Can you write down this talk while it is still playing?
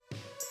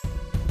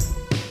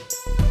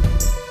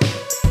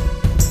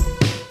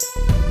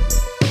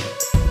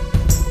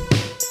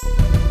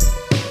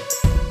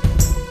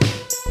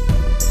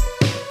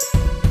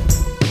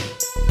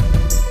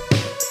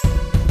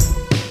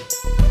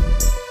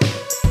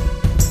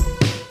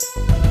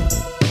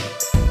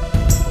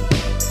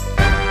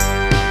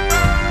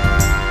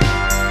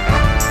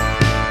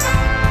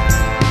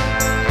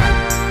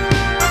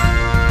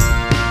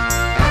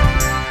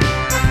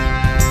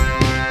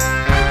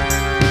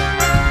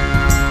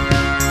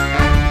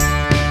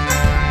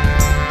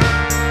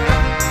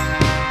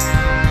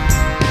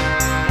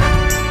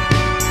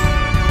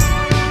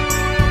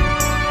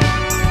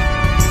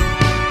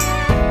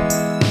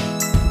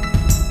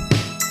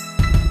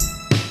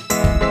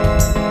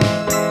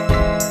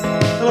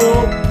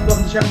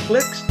Chat and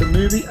Flicks, the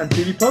movie and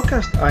TV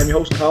podcast. I'm your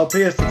host, Carl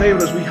Pierce. Today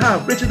with us we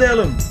have Richard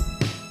Earlham.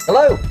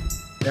 Hello.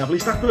 We have Lee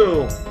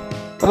Stackpool.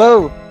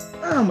 Hello.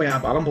 And we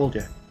have Alan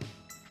Bolger.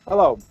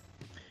 Hello.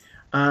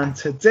 And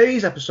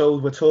today's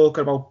episode we're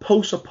talking about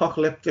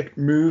post-apocalyptic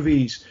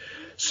movies.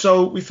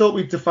 So we thought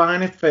we'd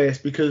define it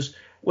first, because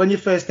when you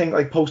first think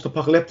like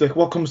post-apocalyptic,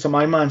 what comes to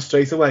my mind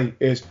straight away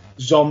is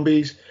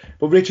zombies.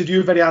 But Richard,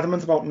 you're very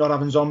adamant about not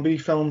having zombie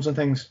films and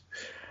things.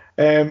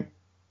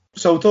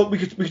 So I thought we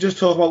could just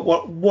talk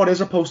about what is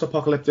a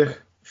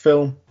post-apocalyptic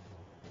film.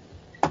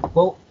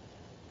 Well,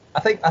 I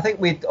think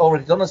we'd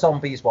already done a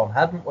zombies one,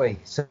 hadn't we?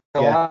 So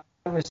yeah.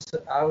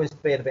 I was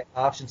being a bit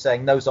harsh and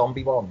saying no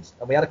zombie ones,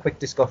 and we had a quick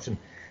discussion.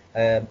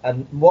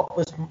 And what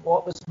was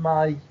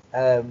my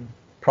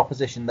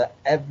proposition? That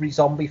every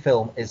zombie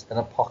film is an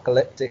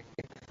apocalyptic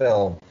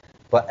film,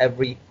 but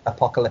every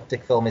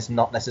apocalyptic film is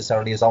not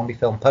necessarily a zombie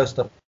film.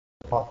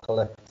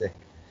 Post-apocalyptic.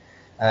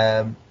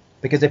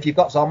 Because if you've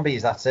got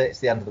zombies, that's it. It's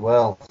the end of the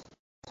world,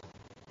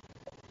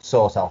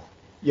 sort of.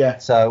 Yeah.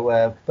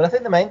 So, but I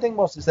think the main thing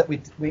is that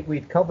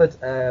we'd covered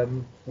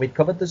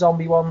the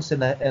zombie ones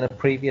in a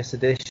previous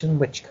edition,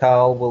 which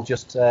Carl will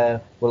just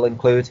will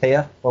include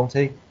here, won't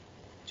he?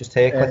 Just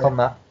here, click on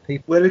that.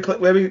 People. Where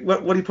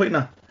are you putting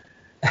that?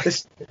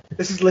 This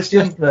is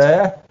listing. Just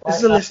there. This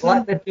is a listing.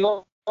 Like they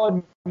do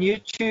on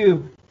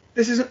YouTube.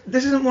 This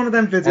isn't one of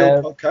them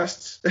video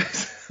podcasts.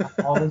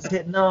 Oh, is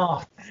it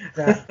not?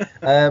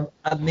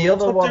 And the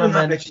other one I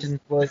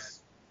mentioned was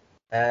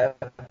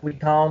we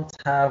can't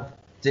have.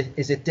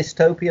 Is it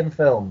dystopian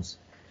films?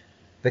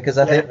 Because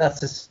I think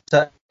that's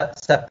a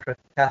separate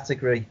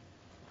category,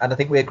 and I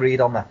think we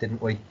agreed on that,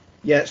 didn't we?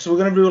 Yeah. So we're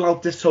going to rule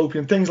out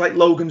dystopian things like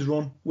Logan's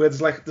Run, where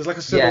there's like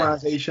a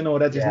civilization or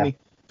whatever, isn't it?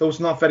 Though it's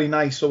not very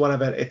nice or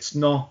whatever, it's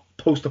not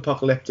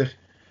post-apocalyptic.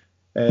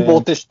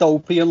 More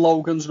dystopian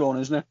Logan's Run,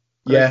 isn't it?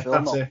 Yeah,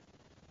 that's it.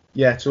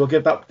 Yeah, so we'll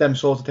give them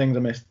sort of things a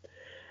miss.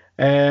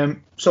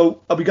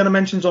 So are we going to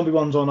mention zombie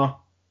ones or not?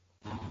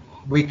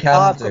 We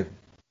can do.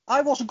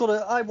 I wasn't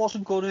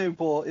gonna,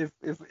 but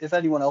if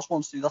anyone else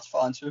wants to, that's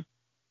fine too.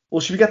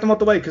 Well, should we get them out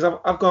the way? Because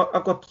I've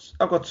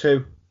got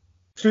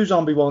two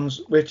zombie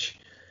ones which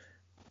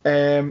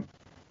do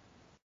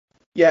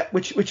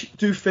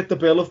fit the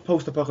bill of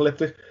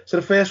post-apocalyptic. So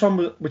the first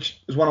one,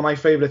 which is one of my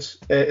favourites,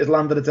 is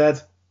Land of the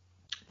Dead.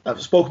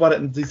 I've spoke about it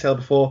in detail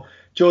before.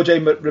 George A.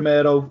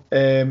 Romero,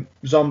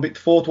 zombie, the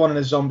fourth one in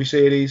his zombie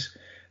series,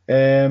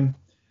 set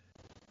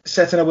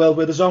in a world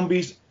where the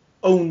zombies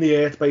own the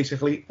earth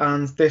basically,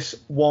 and this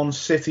one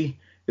city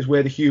is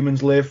where the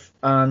humans live,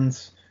 and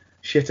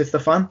shit hits the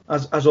fan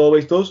as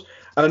always does.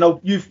 And I know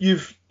you're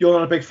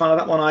not a big fan of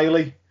that one,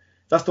 Eiley.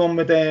 That's the one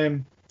with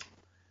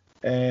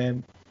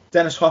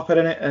Dennis Hopper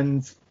in it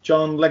and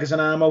John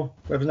Leguizamo,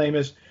 whatever his name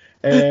is.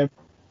 I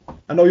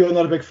know you're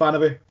not a big fan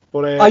of it,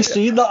 but I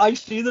seen that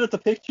at the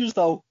pictures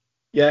though.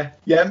 Yeah,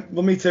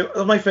 well, me too. That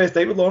was my first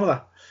date with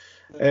Lorna.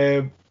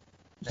 So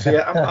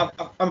yeah,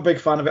 I'm a big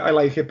fan of it. I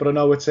like it, but I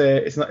know it's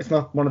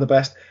not one of the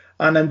best.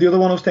 And then the other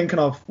one I was thinking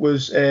of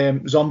was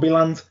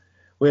Zombieland,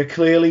 where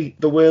clearly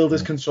the world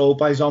is controlled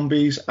by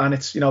zombies, and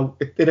it's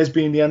it has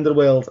been the end of the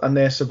world, and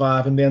they're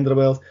surviving the end of the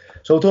world.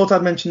 So I thought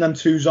I'd mention them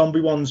two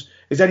zombie ones.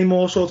 Is there any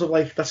more sort of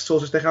like that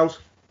sort of stick out?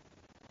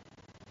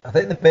 I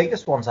think the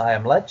biggest one's I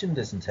Am Legend,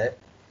 isn't it?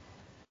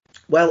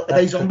 Well, are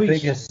they zombies? The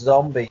biggest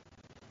zombie.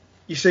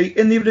 You see,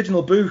 in the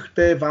original book,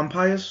 they're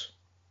vampires.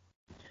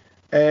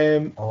 Are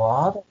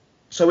they?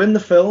 So in the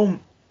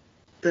film,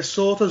 they're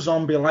sort of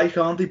zombie-like,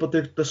 aren't they? But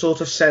they're sort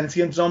of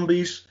sentient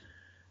zombies,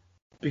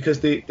 because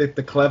they're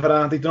clever,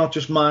 aren't they? They're not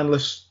just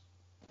mindless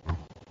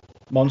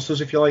monsters,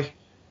 if you like.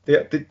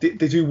 They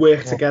do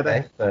work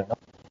together.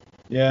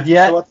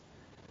 Yeah.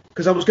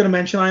 Because I was going to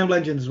mention I Am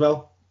Legend as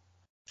well.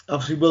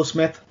 Obviously, Will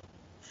Smith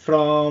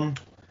from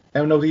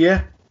I know the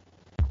year.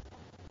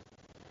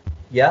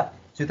 Yeah,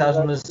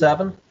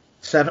 2007.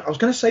 I was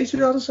going to say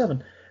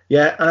 2007.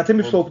 Yeah, and I think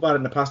we've spoken about it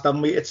in the past,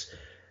 haven't we? It's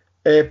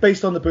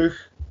based on the book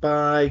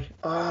by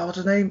what's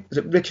his name? Is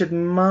it Richard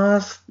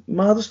Matheson?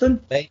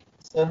 Matheson.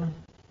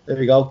 There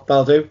we go.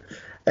 That'll do.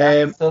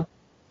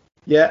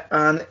 Yeah,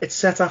 and it's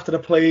set after the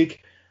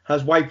plague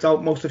has wiped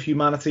out most of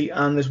humanity,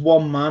 and there's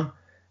one man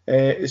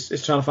is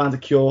trying to find a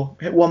cure.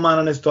 One man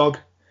and his dog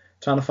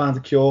trying to find a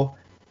cure.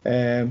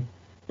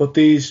 But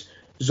these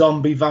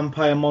zombie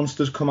vampire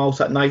monsters come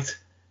out at night.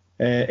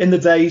 In the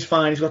day he's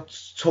fine. He's got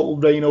total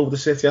reign over the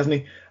city, hasn't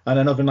he? And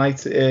then overnight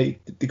they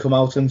come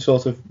out and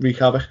sort of wreak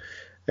havoc.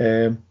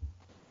 But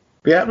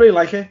yeah, I really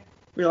like it.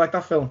 Really like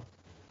that film.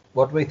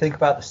 What do we think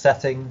about the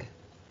setting?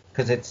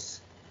 Because it's,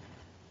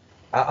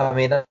 I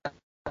mean, I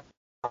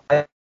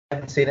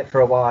haven't seen it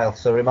for a while,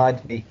 so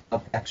remind me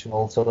of the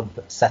actual sort of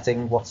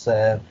setting. What's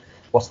the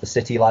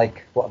city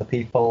like? What are the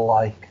people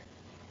like?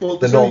 Well,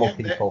 the normal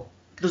people.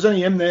 There's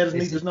only him there, isn't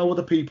he? There's no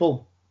other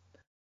people.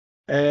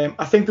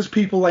 I think there's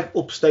people like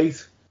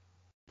upstate.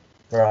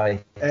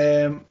 Right.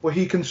 Where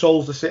he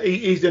controls the city.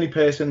 He's the only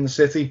person in the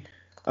city,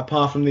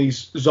 apart from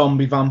these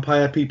zombie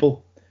vampire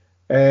people.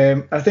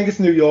 I think it's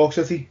New York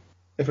City,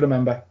 if I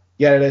remember.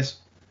 Yeah, it is.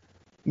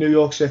 New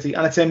York City.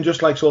 And it's him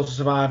just like sort of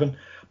surviving.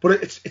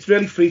 But it's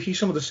really freaky,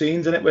 some of the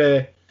scenes in it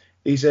where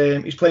he's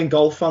playing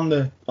golf on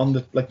the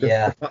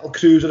the battle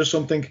cruiser or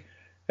something.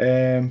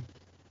 And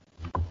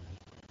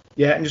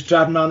just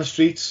driving around the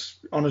streets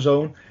on his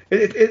own.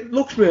 It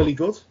looks really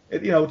good. I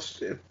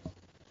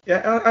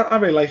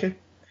really like it.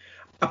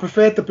 I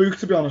preferred the book,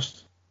 to be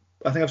honest.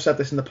 I think I've said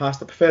this in the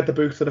past. I preferred the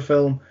book to the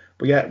film,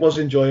 but yeah, it was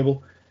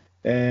enjoyable.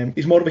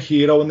 He's more of a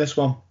hero in this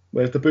one,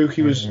 whereas the book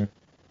he was a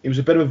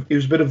bit of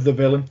the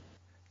villain.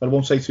 But I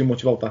won't say too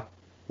much about that.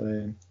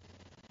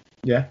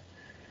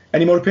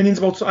 Any more opinions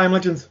about I Am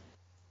Legend?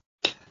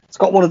 It's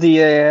got one of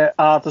the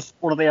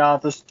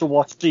hardest to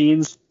watch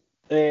scenes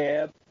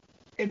in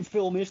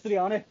film history,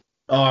 hasn't it?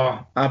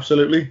 Oh,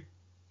 absolutely.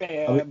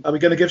 Are we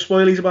going to give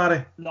spoilers about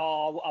it?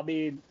 No, I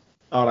mean,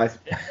 all right.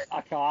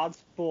 I can't,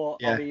 but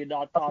yeah. I mean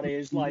that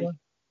is like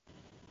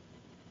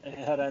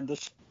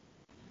horrendous.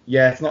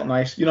 Yeah, it's not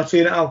nice. You're not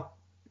seeing it, Al?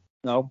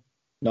 No.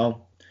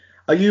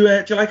 Are you?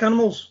 Do you like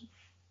animals?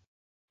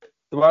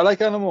 Do I like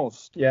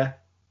animals? Yeah.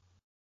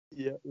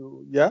 Yeah.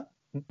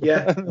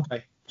 Yeah.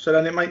 Okay. So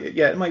then it might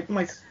get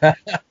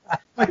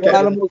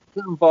animals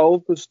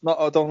involved.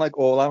 I don't like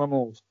all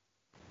animals.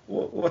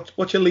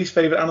 What's your least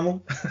favourite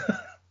animal?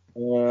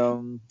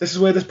 This is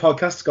where this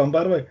podcast's gone,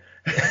 by the way.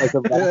 Like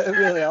it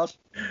really has.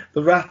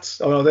 The rats.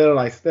 Oh no, they're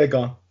alright. They're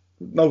gone.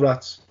 No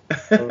rats.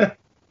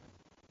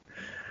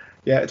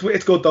 Yeah,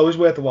 it's good though. It's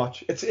worth a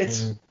watch. It's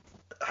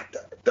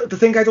the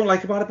thing I don't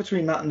like about it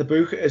between that and the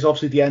book is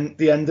obviously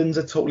the endings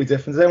are totally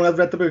different. Has anyone ever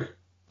read the book?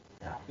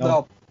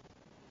 No.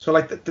 So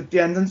like the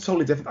ending's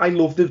totally different. I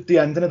love the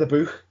ending of the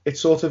book.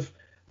 It's sort of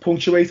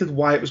punctuated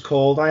why it was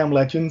called I Am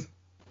Legend,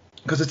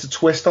 because it's a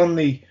twist on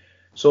the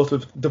sort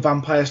of the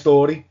vampire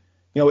story.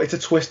 It's a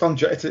twist on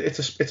it's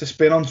a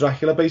spin on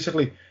Dracula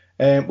basically.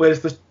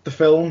 Whereas the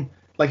film,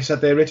 like you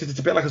said there, Richard, it's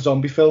a bit like a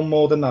zombie film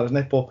more than that, isn't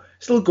it? But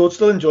still good,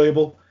 still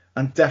enjoyable,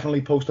 and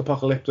definitely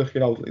post-apocalyptic.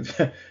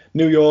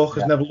 New York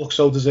has never looked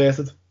so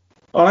deserted.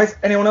 All right,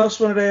 anyone else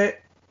want to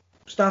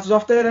start us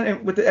off there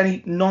with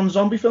any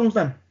non-zombie films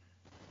then?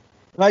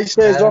 Can I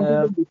say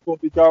zombie before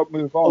we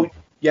move on? Oh,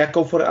 yeah,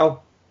 go for it,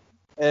 Al.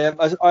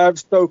 I have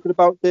spoken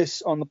about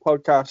this on the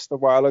podcast a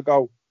while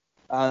ago,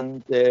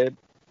 and it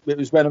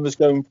was when I was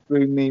going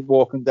through my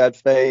Walking Dead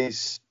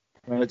phase.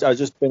 I was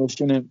just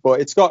finishing it,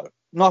 but it's got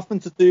nothing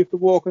to do with the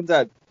Walking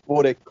Dead,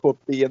 but it could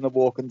be in the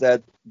Walking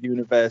Dead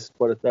universe.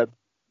 What it said,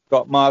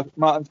 got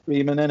Martin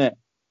Freeman in it,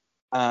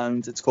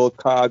 and it's called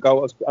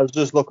Cargo. I was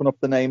just looking up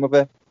the name of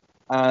it,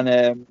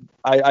 and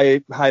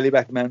I highly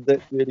recommend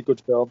it. Really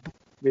good film,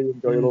 really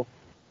enjoyable,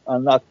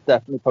 and that's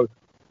definitely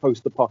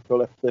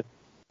post-apocalyptic.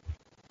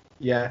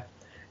 Yeah,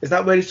 is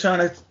that where he's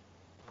trying to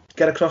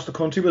get across the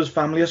country with his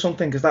family or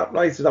something? Is that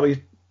right? Is that what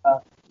you?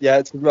 Yeah,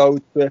 it's a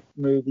road trip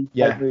movie.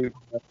 Yeah. Movie.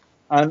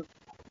 And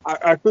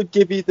I could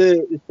give you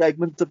the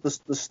segment of the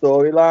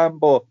storyline,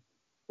 but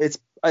it's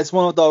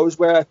one of those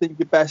where I think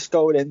you're best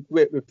going into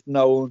it with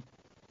knowing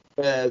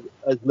as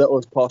little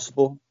as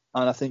possible,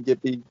 and I think you'll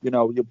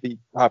be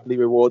happily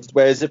rewarded.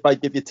 Whereas if I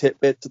give you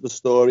tidbits of the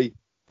story,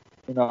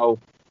 kind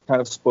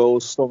of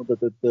spoils some of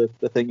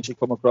the things you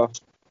come across.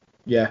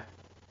 Yeah,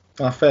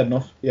 fair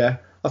enough. Yeah,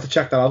 I'll have to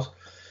check that out.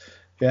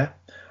 Yeah.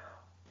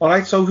 All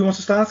right. So who wants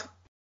to start?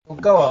 Well,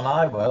 go on.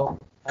 I will.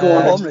 Go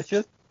on,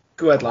 Richard.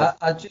 Go ahead, lad.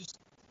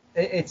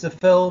 It's a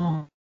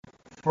film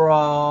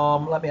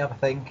from, let me have a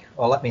think,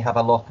 or let me have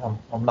a look.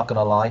 I'm not going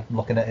to lie, I'm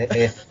looking at it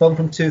here. Film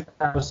from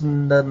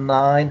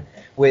 2009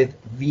 with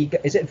Vigo,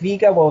 is it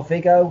Vigo or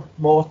Viggo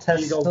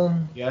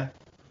Mortensen? Yeah.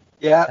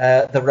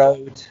 The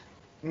Road,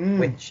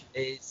 which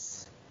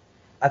is,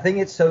 I think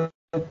it's so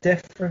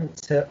different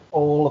to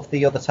all of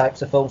the other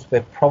types of films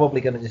we're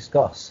probably going to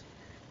discuss,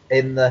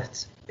 in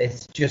that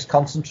it's just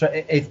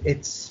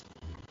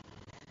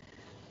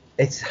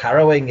it's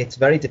harrowing, it's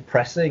very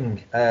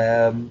depressing.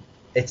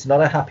 It's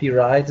not a happy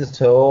ride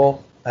at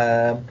all.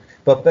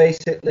 But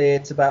basically,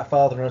 it's about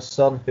father and a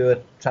son who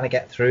are trying to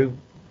get through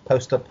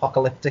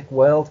post-apocalyptic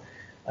world.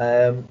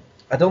 I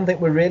don't think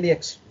we're really...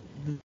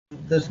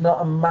 there's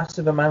not a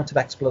massive amount of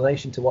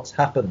explanation to what's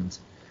happened.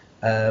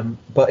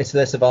 But it's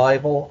their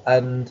survival.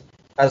 And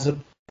as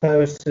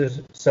opposed to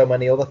so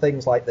many other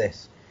things like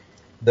this,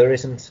 there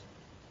isn't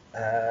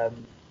a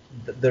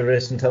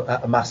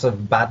massive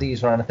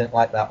baddies or anything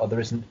like that, or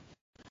there isn't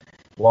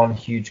one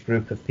huge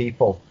group of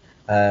people.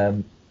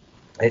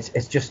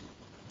 It's just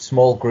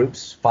small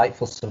groups fight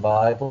for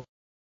survival,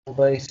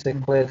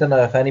 basically. I don't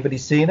know if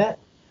anybody's seen it.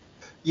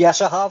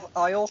 Yes, I have.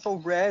 I also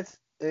read.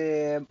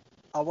 I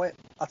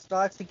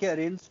started to get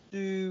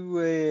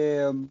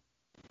into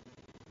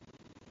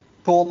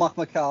Cormac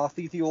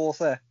McCarthy, the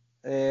author.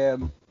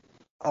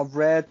 I've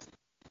read.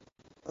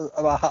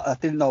 I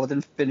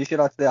didn't finish it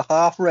actually. I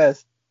half read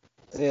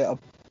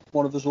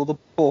one of his other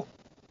book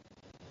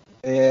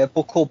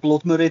called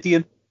Blood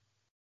Meridian,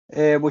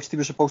 which they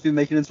were supposed to be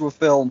making into a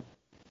film,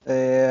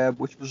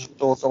 which was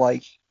sort of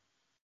like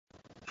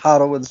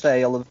harrowing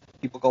tale of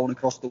people going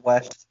across the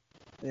West,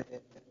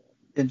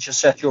 in just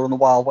set during the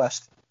Wild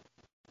West.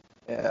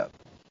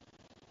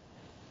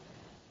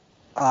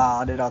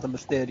 and it had a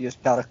mysterious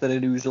character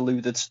in who's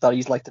alluded that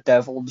he's like the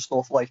devil and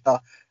stuff like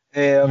that.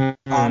 And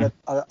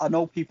I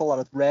know people that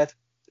had read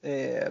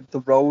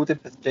The Road in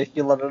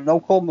particular, and I know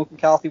Cormac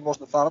McCarthy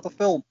wasn't a fan of the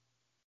film.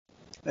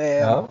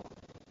 No.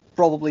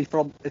 Probably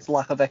from its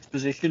lack of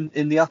exposition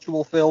in the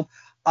actual film.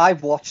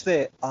 I've watched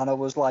it and I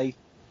was like,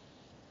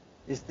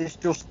 is this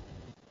just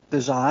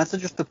designed to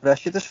just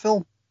depress you, this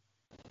film?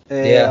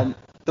 There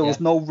was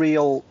no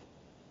real...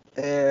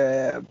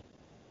 there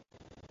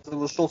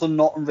was sort of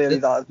nothing really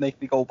that would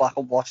make me go back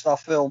and watch that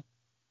film.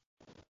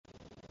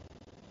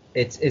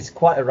 It's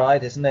quite a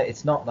ride, isn't it?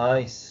 It's not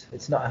nice.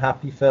 It's not a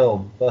happy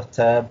film, but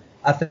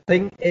I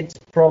think it's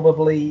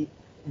probably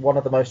one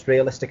of the most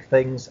realistic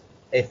things.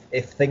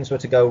 If things were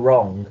to go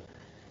wrong,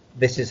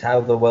 this is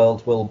how the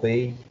world will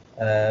be.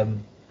 We're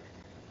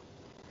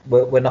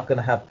not going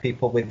to have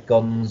people with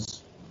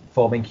guns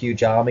forming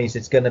huge armies.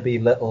 It's going to be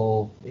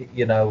little,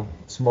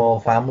 small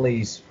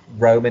families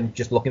roaming,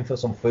 just looking for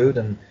some food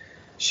and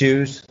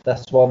shoes.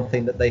 That's one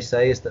thing that they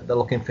say, is that they're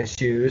looking for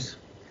shoes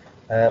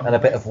and a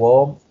bit of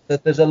warmth.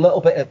 There's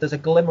a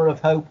glimmer of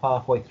hope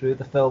halfway through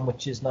the film,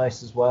 which is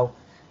nice as well.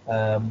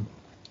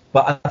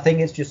 But I think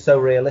it's just so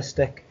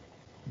realistic,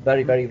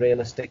 very, very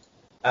realistic.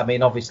 I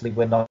mean, obviously,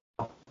 we're not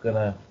going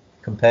to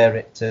compare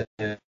it to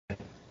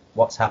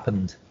what's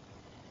happened,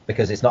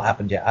 because it's not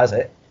happened yet, has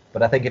it?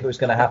 But I think if it was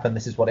going to happen,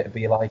 this is what it would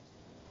be like.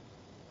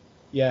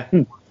 Yeah.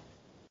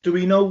 Do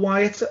we know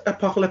why it's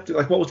apocalyptic?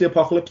 Like, what was the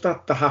apocalypse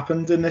that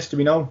happened in this? Do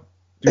we know?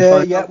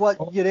 Well,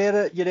 you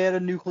hear a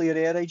nuclear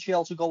air raid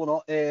shelter going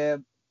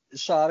on,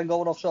 siren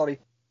going off, sorry.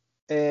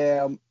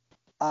 You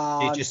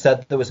just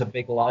said there was a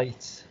big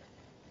light.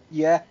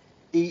 Yeah,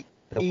 he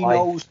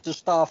knows to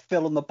start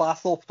filling the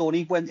bath up, don't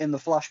he, when in the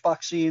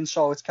flashback scene,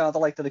 so it's kind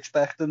of like they're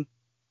expecting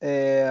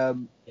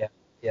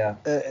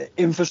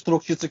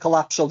infrastructure to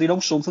collapse, so they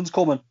know something's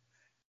coming.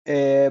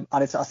 And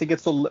I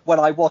think when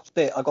I watched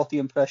it, I got the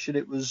impression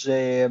it was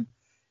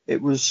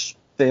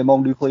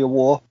thermonuclear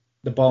war.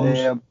 The bombs.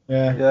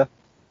 Yeah.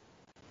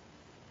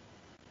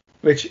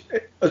 Which,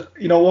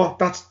 you know what?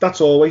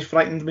 That's always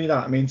frightened me.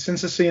 That, I mean,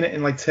 since I've seen it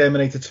in like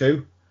Terminator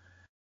 2,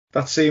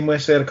 that scene where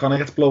Sarah Connor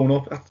gets blown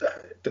up,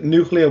 the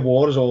nuclear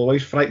war has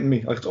always frightened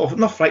me. Like, it's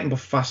not frightened, but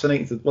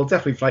fascinating. Well,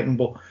 definitely frightened,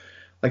 but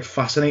like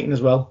fascinating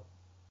as well.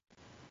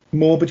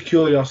 Morbid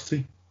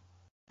curiosity.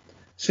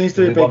 Seems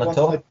to be a big one. Want to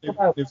talk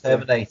about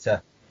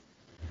Terminator?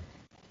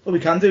 Well, we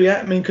can do,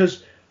 yeah. I mean,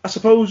 because I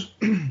suppose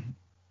I've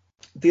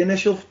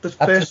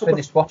just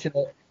finished watching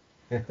it.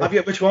 Have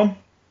you? Which one?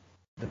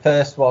 The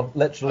first one,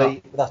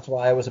 literally. That's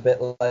why I was a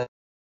bit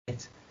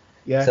late.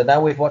 Yeah. So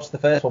now we've watched the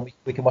first one.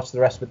 We can watch the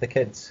rest with the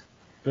kids.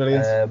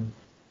 Brilliant.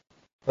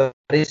 But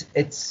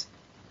it's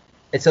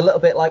a little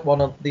bit like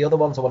one of the other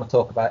ones I want to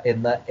talk about,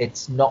 in that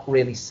it's not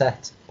really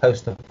set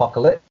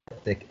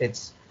post-apocalyptic.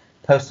 It's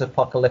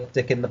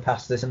post-apocalyptic in the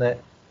past, isn't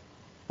it?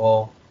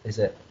 Or is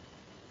it?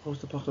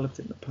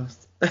 Post-apocalyptic in the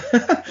past.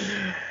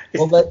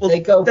 They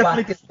go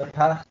back in the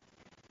past.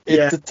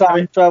 The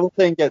time travel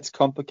thing gets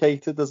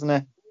complicated, doesn't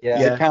it?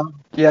 Yeah.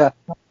 It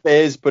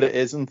is, but it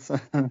isn't.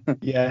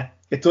 Yeah.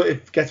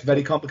 It gets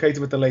very complicated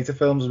with the later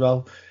films as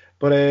well.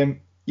 But I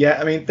mean,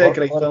 they're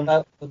great films. What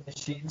about the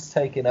machines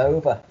taking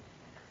over?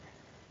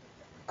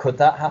 Could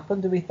that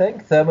happen, do we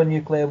think?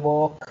 Thermonuclear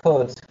war,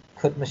 could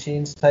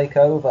machines take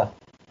over?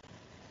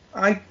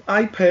 I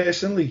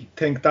personally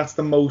think that's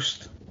the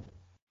most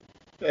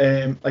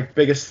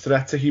biggest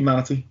threat to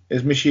humanity,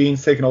 is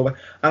machines taking over.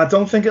 And I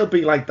don't think it'll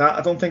be like that.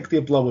 I don't think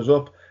they'll blow us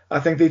up. I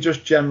think they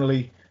just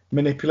generally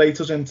manipulate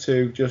us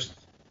into just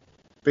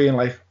being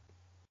like,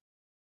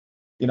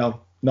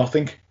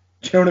 nothing. Do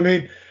you know what I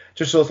mean?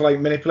 Just sort of like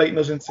manipulating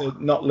us into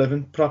not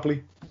living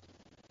properly.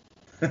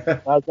 as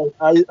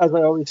I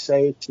always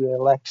say, to your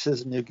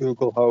Alexas and your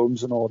Google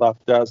Homes and all that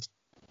jazz,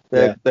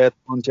 they're the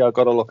ones you've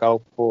got to look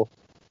out for.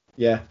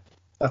 Yeah,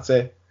 that's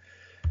it.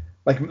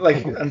 And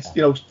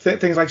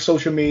things like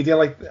social media,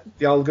 like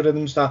the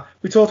algorithms that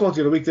we talked about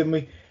the other week, didn't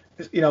we?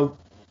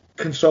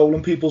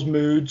 Controlling people's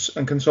moods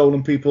and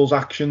controlling people's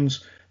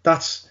actions.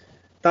 That's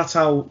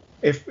how,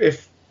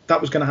 if that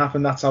was going to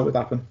happen, that's how it would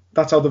happen.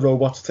 That's how the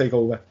robots take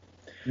over.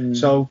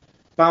 So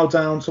bow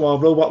down to our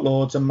robot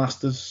lords and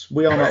masters.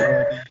 We are not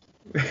worthy.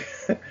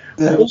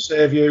 We will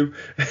serve you.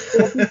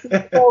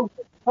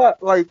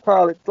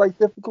 Carl, it's like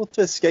difficult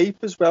to escape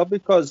as well,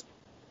 because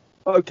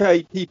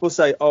people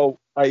say,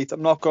 right,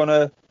 I'm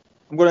gonna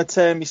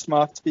turn my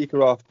smart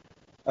speaker off.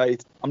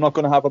 Right, I'm not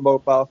gonna have a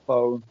mobile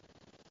phone.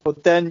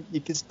 But then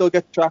you can still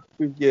get tracked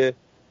with your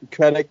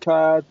credit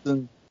cards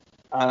and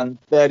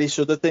various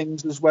other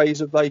things as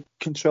ways of like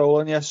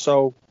controlling you.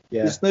 So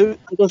I just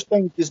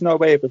think there's no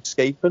way of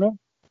escaping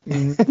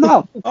it.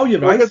 No. Oh, you're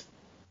right.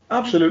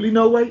 Absolutely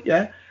no way.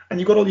 Yeah. And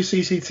you've got all your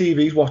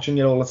CCTVs watching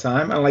you all the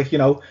time, and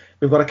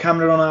we've got a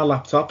camera on our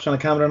laptops and a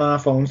camera on our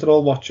phones. They're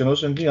all watching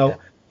us, and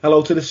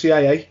hello to the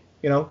CIA.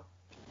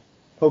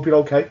 Hope you're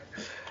okay.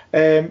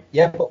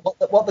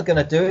 But what they're going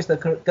to do is they're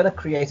going to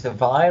create a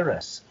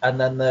virus, and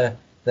then they're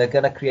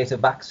going to create a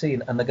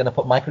vaccine, and they're going to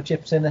put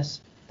microchips in us.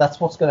 That's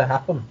what's going to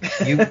happen.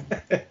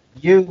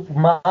 You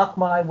mark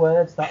my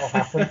words, that'll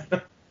happen.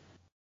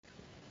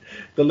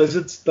 The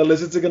lizards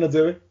are going to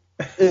do it.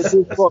 Is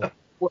this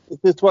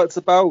what it's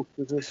about?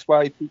 Is this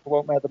why people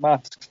won't wear the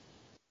masks?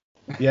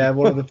 Yeah,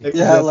 one of the things.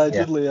 Yeah,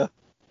 allegedly, yeah.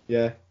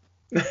 Yeah.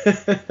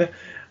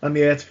 And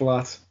the earth's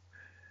flat.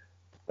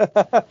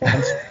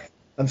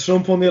 and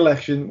Trump won the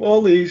election.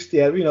 All these,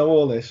 yeah, we know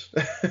all this.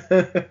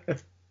 But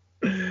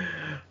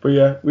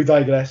yeah, we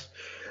digress.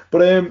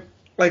 But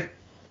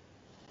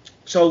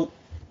so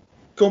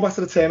going back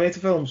to the Terminator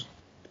films,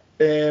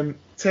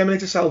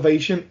 Terminator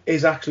Salvation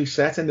is actually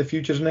set in the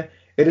future, isn't it?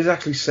 It is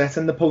actually set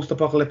in the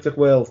post-apocalyptic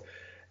world,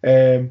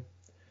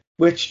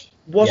 which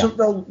wasn't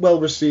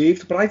well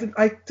received, but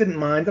I didn't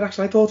mind it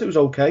actually. I thought it was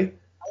okay.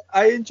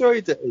 I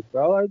enjoyed it as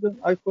well.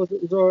 I thought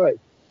it was all right.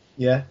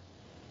 Yeah,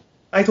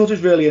 I thought it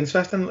was really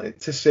interesting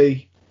to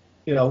see,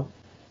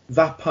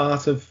 that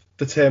part of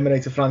the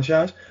Terminator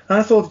franchise, and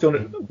I thought they'd done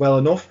it well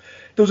enough.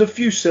 There was a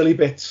few silly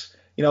bits,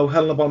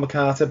 Helena Bonham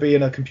Carter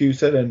being a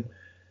computer and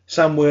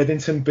Sam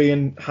Worthington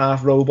being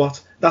half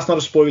robot. That's not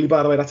a spoiler,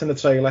 by the way. That's in the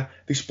trailer.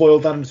 They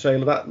spoiled that in the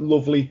trailer. That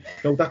lovely,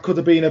 that could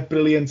have been a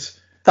brilliant.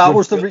 That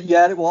was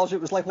it was. It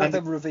was like one of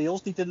them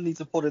reveals they didn't need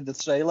to put in the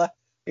trailer.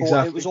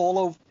 Exactly.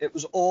 It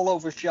was all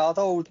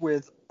overshadowed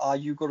with "Are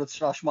you going to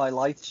trash my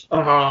lights?"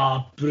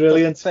 Ah,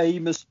 brilliant.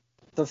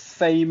 The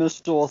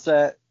famous sort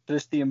of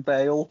Christian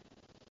Bale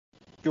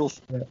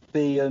just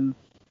being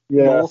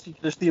naughty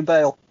Christian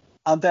Bale,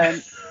 and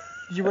then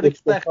you were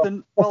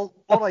expecting, well,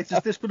 all right,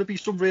 is this going to be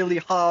some really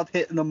hard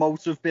hitting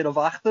emotive bit of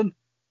acting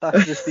that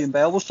Christian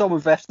Bale was so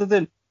invested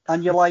in?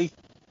 And you're like,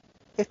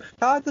 it's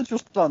kind of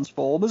just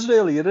Transformers,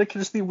 really, isn't it,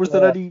 Christian? Was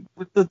there any?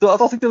 I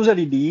don't think there was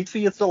any need for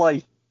you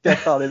to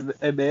get that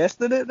immersed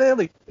in it,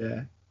 really.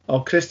 Yeah. Oh,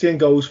 Christian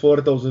goes for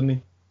it, doesn't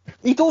he?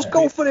 He does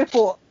go for it,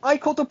 but I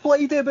could have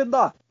played him in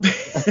that.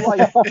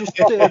 Just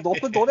turned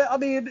up and done it. I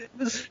mean, it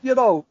was,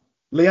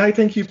 Lee, I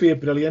think you'd be a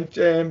brilliant.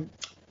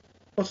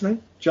 What's his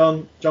name?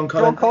 John Connor. John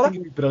Connor. I think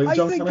you'd be brilliant,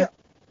 John Connor.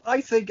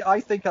 I think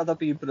I'd have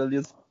been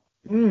brilliant.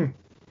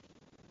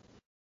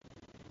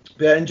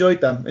 Yeah, enjoyed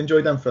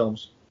them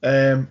films.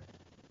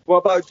 What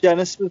about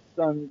Genesis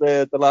and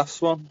the last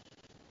one?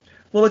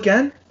 Well,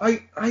 again,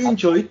 I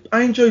enjoyed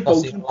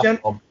both.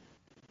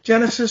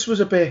 Genesis was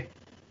a bit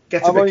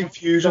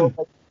confusing.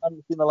 I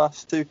haven't seen the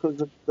last two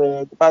because of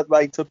the bad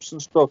write-ups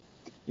and stuff.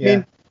 Yeah. I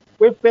mean,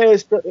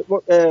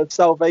 with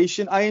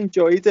Salvation, I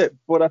enjoyed it,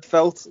 but I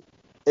felt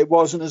it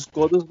wasn't as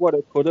good as what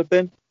it could have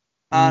been.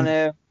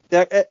 And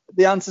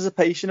the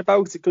anticipation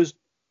about it, because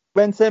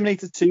when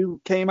Terminator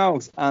 2 came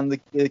out and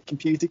the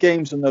computer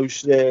games and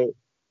those the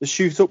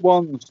shoot 'em up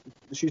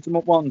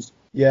ones,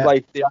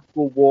 like the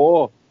actual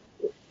war,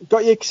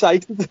 got you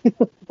excited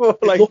for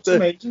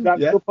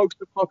the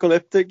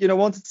post-apocalyptic.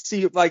 Wanted to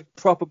see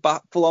proper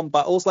full-on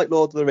battles like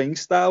Lord of the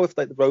Rings style with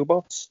the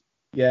robots.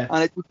 Yeah.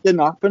 And it just didn't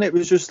happen. It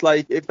was just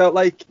it felt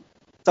like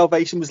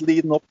Salvation was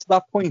leading up to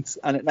that point,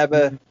 and it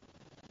never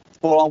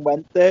full-on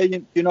went there.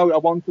 I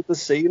wanted to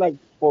see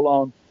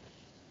full-on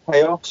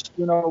chaos.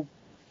 Well,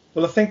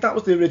 I think that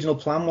was the original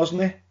plan,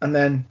 wasn't it? And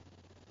then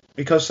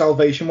because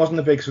Salvation wasn't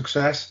a big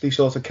success, they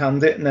sort of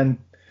canned it and then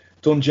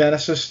done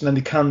Genesis, and then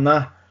they canned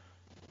that.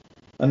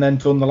 And then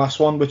done the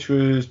last one, which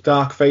was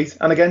Dark Fate.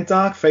 And again,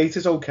 Dark Fate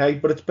is okay,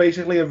 but it's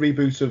basically a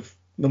reboot of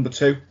number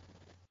 2.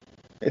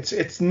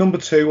 It's number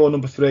 2 or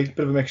number 3, bit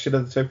of a mixture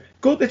of the two.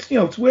 Good, it's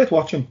worth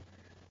watching.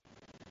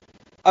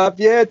 I've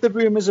heard the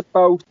rumours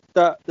about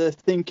that they're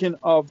thinking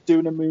of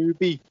doing a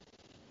movie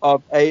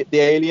of the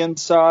Alien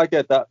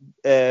saga that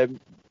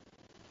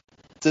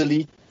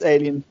delete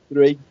Alien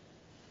 3.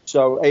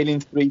 So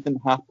Alien 3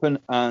 didn't happen,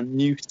 and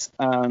Newt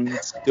and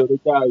the other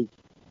guy.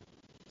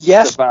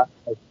 Yes.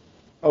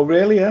 Oh,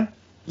 really? Yeah.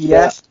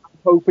 Yes. I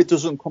hope it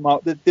doesn't come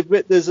out.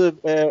 There's a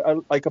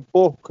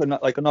book and a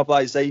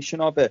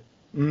novelization of it.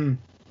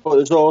 But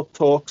there's all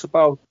talks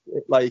about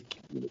it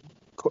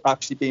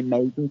actually being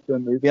made into a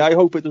movie. I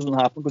hope it doesn't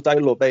happen because I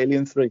love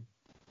Alien 3.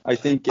 I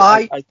think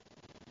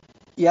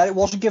it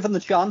wasn't given the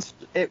chance.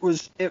 It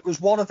was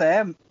one of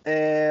them.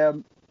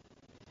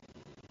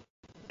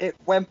 It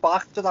went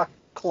back to that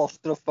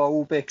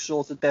claustrophobic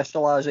sort of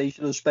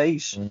desolation of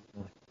space.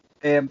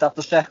 That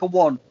the second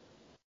one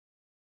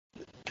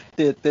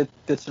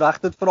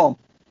detracted from,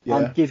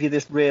 and give you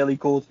this really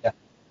good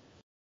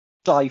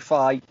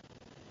sci-fi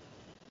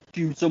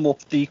shoot 'em up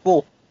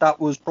sequel. That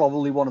was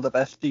probably one of the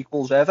best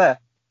sequels ever.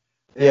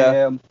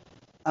 And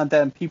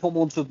then people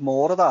wanted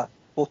more of that,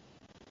 but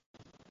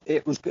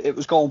it was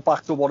going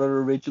back to what it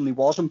originally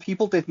was, and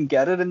people didn't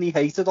get it and they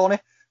hated on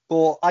it.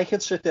 But I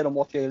could sit there and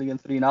watch Alien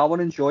 3 now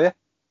and enjoy it.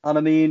 And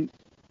I mean,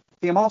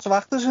 the amount of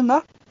actors in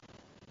that.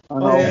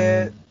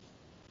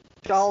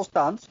 Charles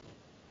Dance.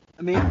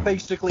 I mean,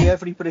 basically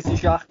every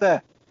British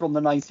actor from the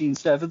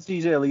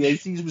 1970s, early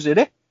 80s was in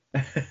it.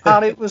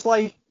 And it was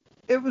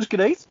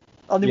great.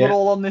 And they were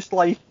all on this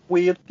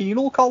weird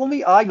penal colony.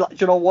 Do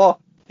you know what?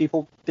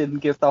 People didn't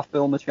give that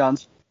film a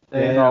chance.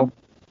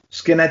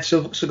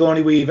 Skinhead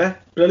Sigourney Weaver,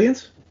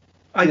 brilliant,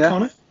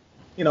 iconic.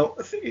 you know,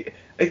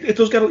 it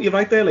does get, you're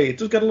right there, Lee, it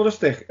does get a lot of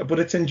stick, but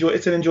it's an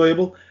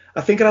enjoyable.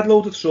 I think it had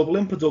loads of trouble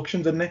in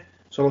production, didn't it?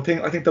 So I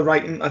think the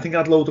writing, I think it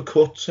had loads of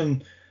cuts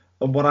and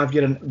what have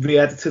you, and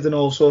re-edited and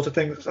all sorts of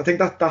things. I think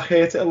that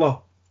hurt it a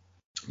lot.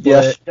 But,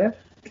 Yes. yeah,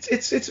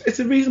 it's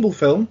a reasonable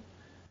film.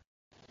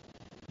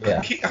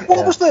 Yeah.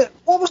 What was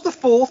the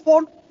fourth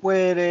one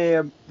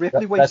where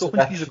Ripley wakes up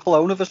and she's a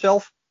clone of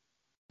herself?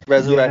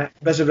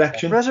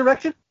 Resurrection.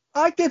 Resurrection.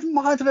 I didn't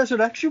mind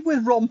Resurrection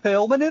with Ron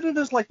Perlman in it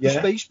as like the Yeah.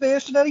 space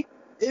mercenary.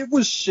 It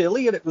was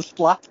silly and it was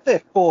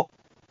slapstick, but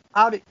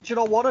do you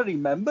know what? I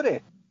remember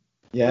it.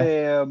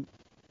 Yeah.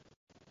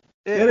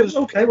 It was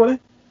okay, wasn't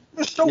it? It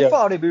was so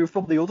far removed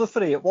from the other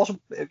three. It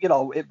wasn't, you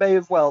know, it may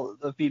have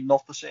been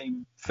not the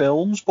same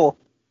films, but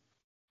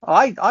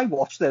I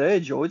watched it. I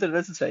enjoyed it. It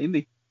entertained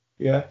me.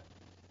 Yeah.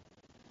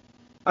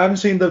 I haven't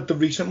seen the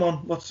recent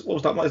one. What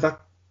was that one? Is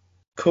that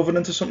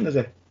Covenant or something, is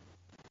it?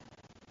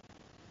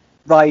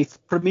 Right.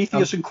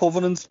 Prometheus and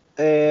Covenant.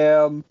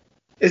 Isn't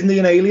he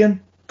an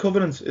alien?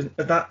 Covenant? Is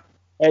that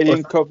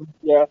Alien Covenant,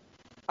 yeah.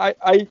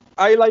 I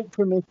like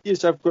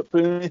Prometheus.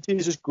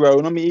 Prometheus has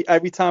grown on me.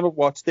 Every time I've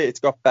watched it, it's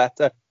got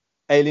better.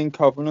 Alien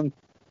Covenant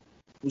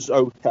was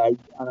okay,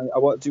 and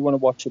I do want to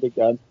watch it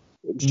again.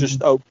 It was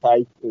just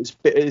okay.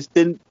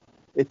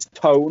 It's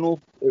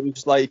tonal. It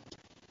was like,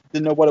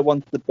 didn't know what I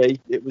wanted to be.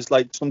 It was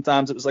like,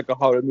 sometimes it was like a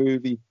horror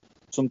movie.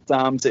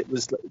 Sometimes it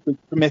was like,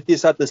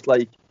 Prometheus had this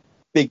like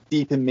big,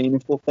 deep and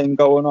meaningful thing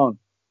going on,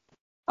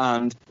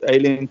 and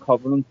Alien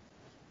Covenant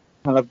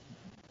kind of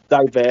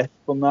diverts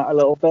from that a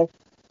little bit.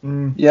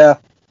 Yeah.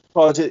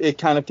 Because it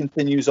kind of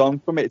continues on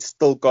from it. It's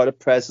still got a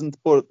present,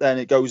 but then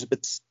it goes a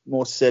bit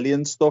more silly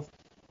and stuff.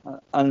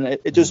 And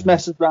it just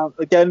messes around.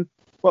 Again,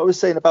 what I was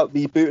saying about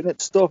rebooting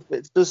it stuff,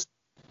 it's just,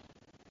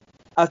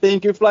 I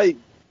think if like,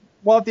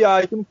 one of the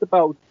arguments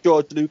about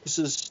George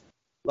Lucas's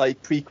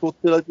like prequel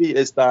trilogy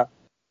is that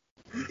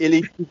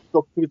he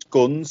stuck to his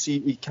guns.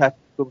 He kept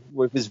up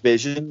with his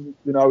vision.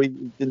 You know, he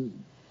didn't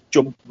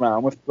jump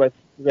around with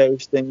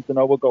various things. You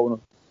know, we're going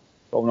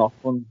off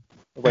and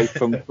away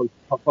from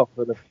pop off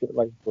with a bit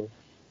like. But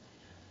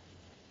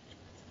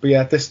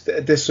yeah, these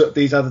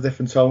are the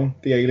different tone.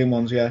 The alien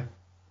ones, yeah.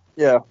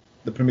 Yeah.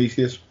 The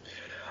Prometheus.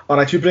 All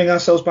right, should we bring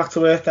ourselves back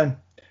to Earth then?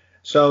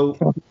 So,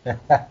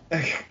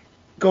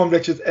 go on,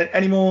 Richard.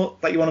 Any more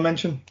that you want to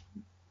mention?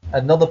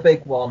 Another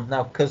big one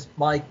now, because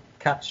my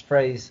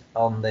catchphrase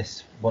on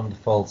this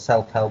wonderful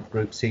self-help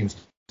group seems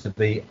to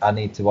be, I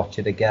need to watch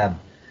it again.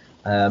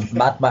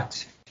 Mad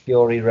Max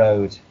Fury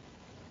Road.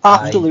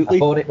 Absolutely.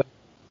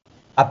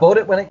 I bought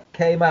it when it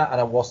came out and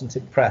I wasn't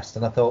impressed,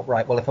 and I thought,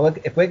 right, well, if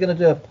we're going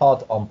to do a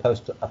pod on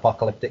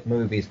post-apocalyptic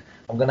movies,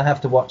 I'm going to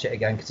have to watch it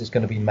again because it's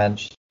going to be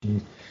mentioned,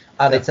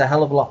 and it's a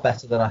hell of a lot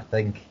better than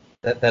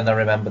I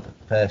remember the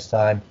first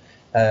time.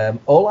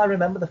 All I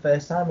remember the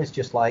first time is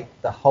just like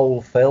the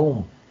whole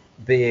film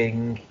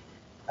being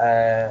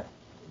them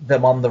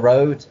on the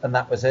road, and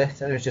that was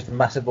it. It was just a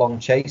massive long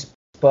chase,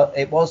 but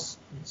it was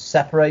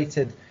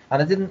separated,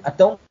 and I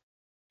don't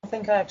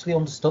think I actually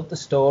understood the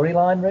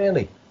storyline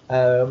really.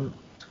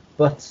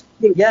 But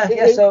yeah.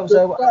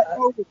 So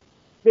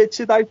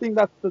Richard, I think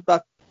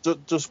that's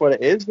just what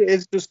it is.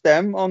 It's just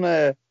them on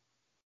a.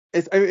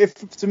 If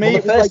to me,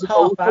 the first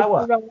half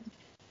hour.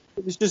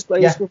 It was just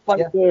like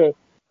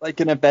like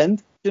an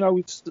event, you know,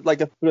 it's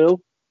like a thrill.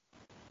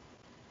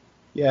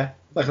 Yeah,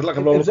 like a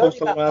roller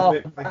coaster.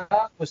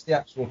 That was the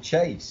actual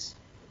chase,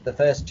 the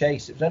first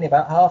chase. It was only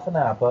about half an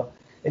hour, but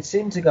it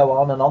seemed to go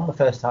on and on the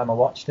first time I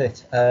watched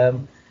it.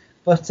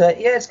 But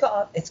it's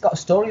got a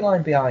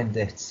storyline behind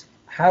it.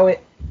 How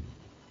it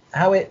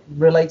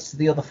relates to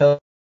the other films,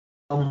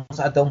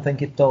 I don't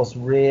think it does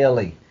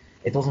really.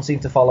 It doesn't seem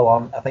to follow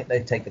on. I think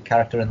they take the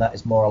character, and that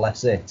is more or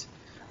less it.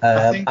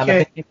 I think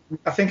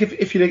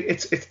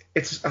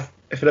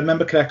if I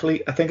remember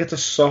correctly, I think it's a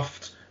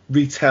soft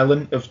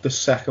retelling of the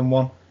second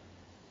one.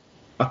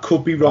 I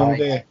could be wrong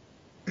there,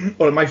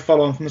 or it might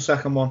follow on from the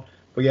second one.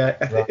 But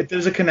yeah,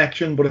 there's a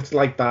connection, but it's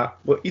like that.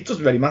 But it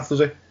doesn't really matter, does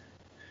it?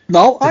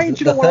 No, I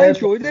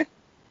enjoyed it.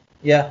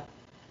 Yeah.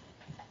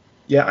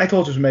 Yeah, I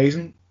thought it was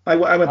amazing. I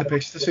went to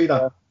pitch to see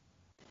that.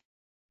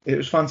 It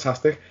was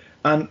fantastic.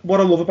 And what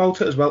I love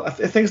about it as well, I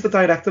think it's the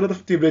director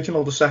of the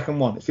original, the second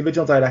one. It's the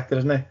original director,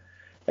 isn't it?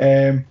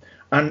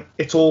 And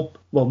it's all,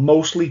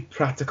 mostly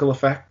practical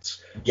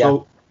effects. Yeah.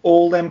 So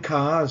all them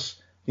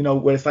cars, you know,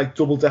 where it's like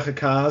double-decker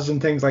cars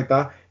and things like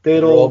that,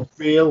 they're all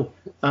real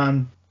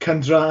and can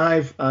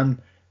drive,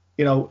 and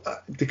you know,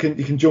 you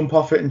can jump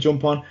off it and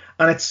jump on,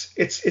 and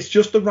it's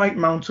just the right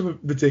amount of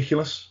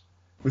ridiculousness.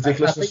 I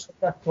think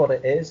that's what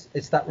it is.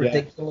 It's that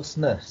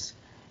ridiculousness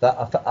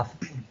that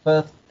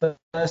the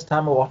first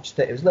time I watched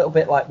it, it was a little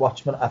bit like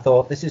Watchmen. I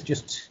thought, this is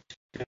just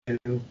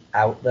too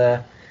out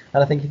there.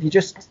 And I think if you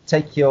just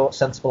take your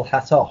sensible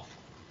hat off,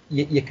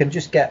 you can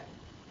just get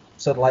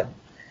sort of like,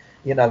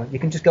 you know, you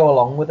can just go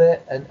along with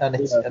it, and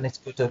it's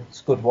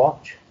good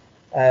watch.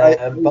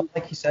 But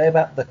like you say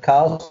about the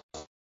cars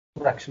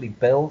were actually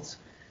built,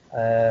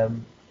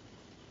 and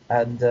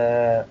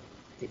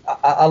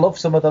I love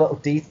some of the little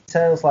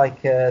details,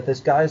 like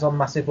there's guys on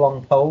massive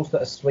long poles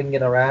that are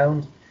swinging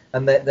around,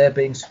 and they're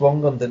being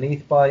swung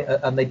underneath by,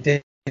 and they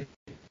dip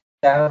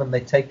down and they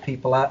take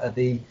people out of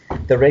the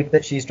rig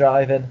that she's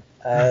driving.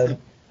 I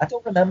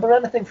don't remember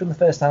anything from the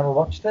first time I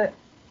watched it.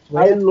 It's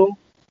I weird.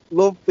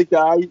 love the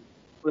guy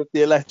with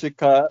the electric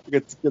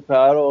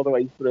guitar all the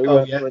way through.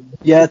 Oh, yeah.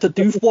 Yeah, the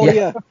Doof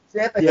Warrior.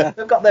 Yeah,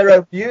 they've got their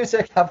own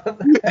music, haven't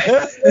they?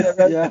 Their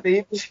own Yeah.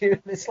 theme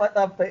tune. It's like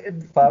that bit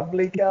in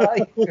Family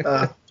Guy.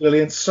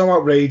 Brilliant. So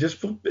outrageous,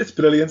 but it's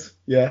brilliant.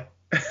 Yeah.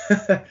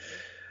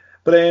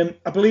 But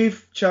I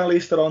believe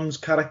Charlize Theron's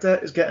character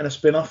is getting a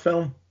spin-off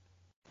film.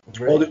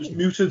 Or it was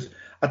muted.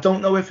 I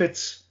don't know if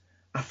it's...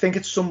 I think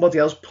it's somebody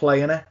else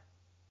playing it.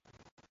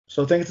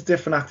 So I think it's a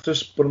different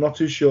actress, but I'm not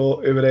too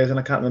sure who it is, and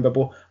I can't remember.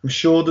 But I'm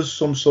sure there's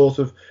some sort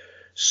of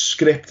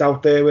script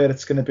out there where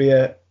it's going to be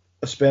a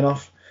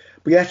spin-off.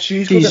 But yeah,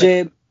 she's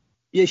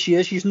yeah, she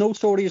is. She's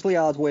notoriously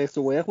hard work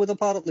to work with,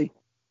 apparently.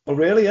 Oh,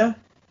 really? Yeah?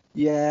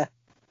 Yeah.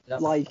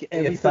 Is Like what you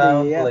everything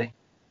found, here. Lee?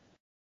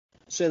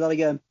 Say that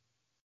again.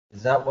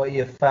 Is that what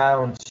you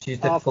found? She's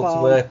I difficult to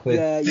found- work with.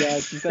 Yeah,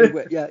 she's very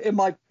good. Yeah, in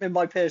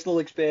my personal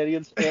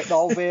experience,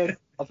 no,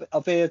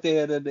 I've heard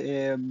there,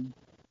 and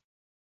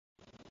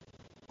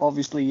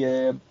obviously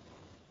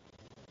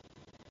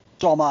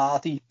Tom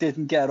Hardy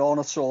didn't get on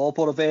at all,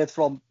 but I've heard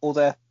from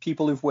other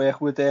people who've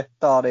worked with her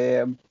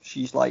that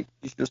she's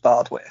just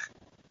hard work.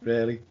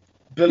 Really?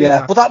 Brilliant.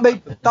 Yeah, but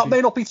that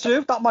may not be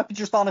true. That might be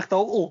just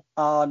anecdotal,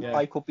 and Yeah.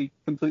 I could be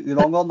completely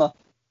wrong on that.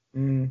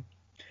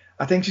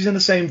 I think she's in the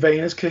same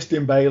vein as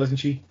Christian Bale, isn't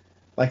she?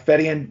 Like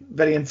very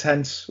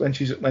intense when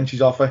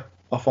she's off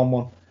on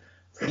one,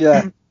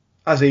 Yeah,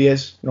 as he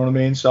is. You know what I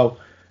mean? So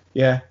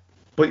yeah,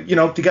 but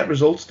to get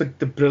results, the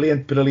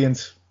brilliant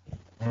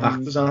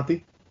actors, aren't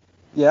they?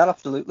 yeah,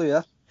 absolutely,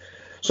 yeah.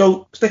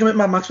 So sticking with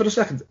Mad Max for a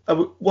second,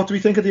 what do we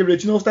think of the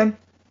originals then?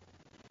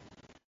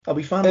 Are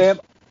we fans?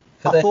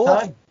 For I their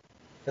thought- time.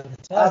 For the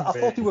time, I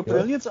thought they were really good.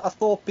 brilliant. I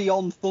thought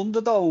Beyond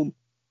Thunderdome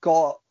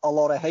got a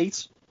lot of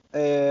hate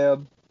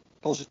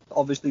because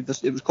obviously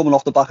it was coming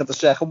off the back of the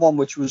second one,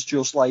 which was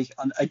just like,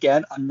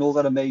 again,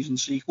 another amazing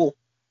sequel,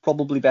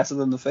 probably better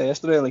than the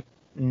first, really.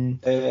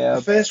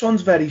 The first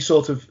one's very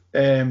sort of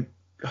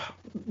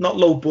not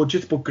low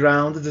budget but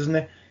grounded, isn't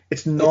it?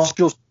 It's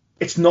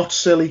not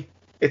silly.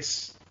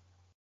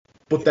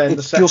 But then the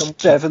It's second just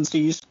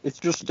 70s. It's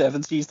just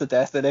 70s to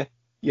death in it.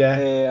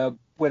 yeah.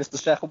 Whereas the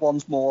second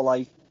one's more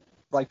like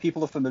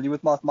people are familiar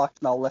with Mad Max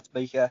now. Let's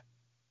make an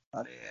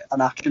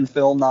action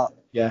film that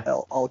Yeah.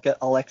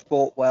 I'll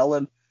export well,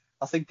 and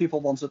I think people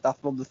wanted that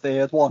from the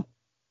third one.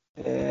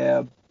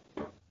 But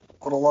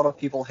a lot of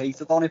people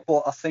hated on it.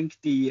 But I think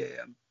the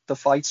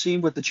fight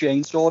scene with the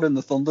chainsaw in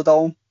the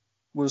Thunderdome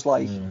was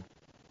like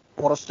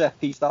what a set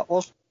piece that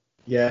was.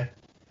 Yeah.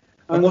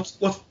 And what's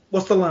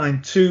the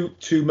line? Two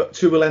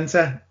will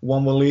enter,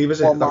 one will leave,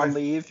 is it? One man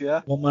leaves,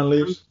 yeah. One man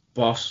leaves.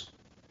 Boss.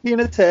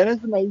 Tina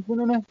Turner's amazing,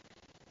 isn't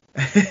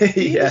it?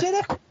 Tina's Yeah. in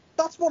it.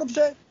 That's what I'm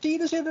saying.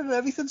 Tina's in it and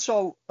everything.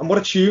 So And what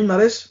a tune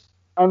that is.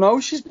 I know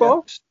she's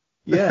boxed.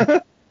 Yeah.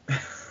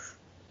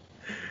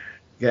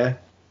 Yeah.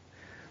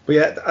 But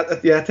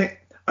yeah, I think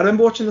I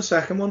remember watching the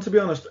second one, to be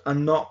honest,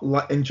 and not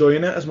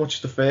enjoying it as much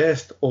as the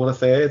first or the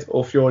third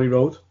or Fury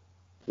Road,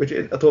 which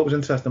I thought was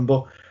interesting.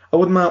 But I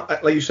wouldn't mind,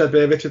 like you said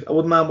there, Richard, I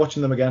wouldn't mind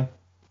watching them again.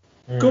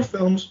 Good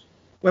films.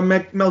 When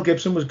Mel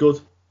Gibson was good.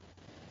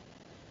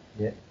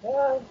 Yeah.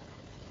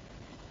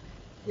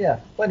 Yeah.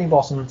 When he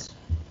wasn't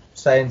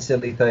saying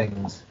silly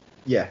things.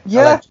 Yeah.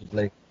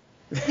 Allegedly.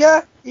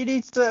 yeah, he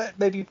needs to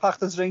maybe pack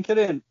the drinker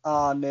in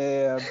and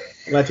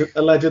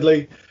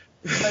Allegedly.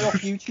 play off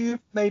YouTube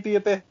maybe a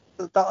bit.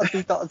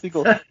 That'd be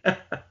good.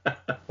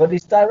 But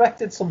he's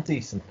directed some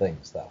decent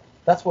things, though.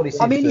 That's what he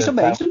seems I mean, to he's have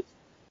amazing.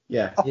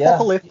 Yeah.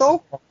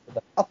 Apocalypto.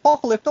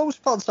 Apocalypto was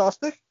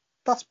fantastic.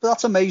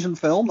 That's amazing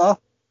film, that.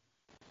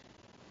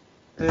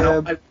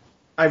 Now,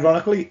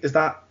 ironically, is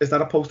that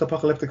a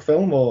post-apocalyptic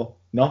film or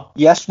not?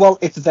 Yes, well,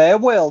 it's their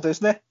world,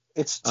 isn't it?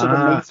 It's to the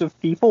Ah. native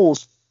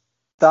peoples.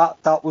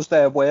 That was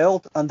their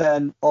world, and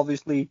then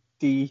obviously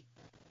the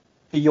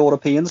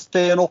Europeans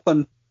turn up,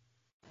 and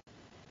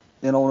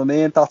you know what I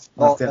mean. That's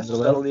not the end of the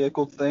world. necessarily a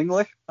good thing,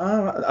 like.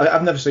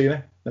 I've never seen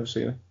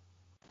it.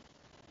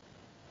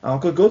 Oh,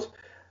 good.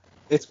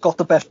 It's got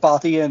the best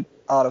baddie in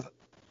out of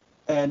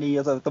any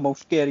of the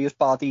most scariest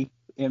baddie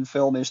in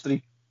film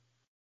history.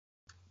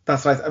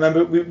 That's right. I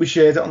remember we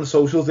shared it on the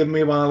socials, didn't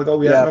we, a while ago?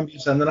 Yeah. I remember you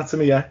sending that to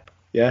me.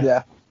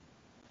 Yeah.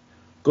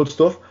 Good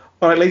stuff.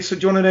 All right, Lee. So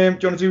do you want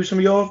to do some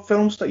of your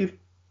films that you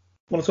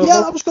want to talk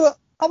about?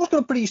 I was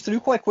gonna breeze through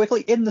quite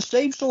quickly in the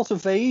same sort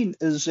of vein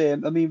as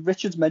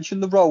Richard's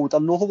mentioned The Road.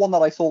 Another one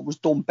that I thought was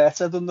done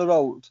better than The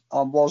Road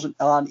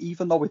and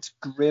even though it's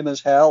grim as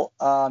hell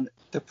and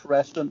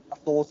depressing, I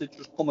thought it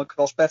just come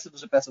across better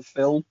as a better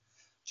film.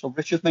 So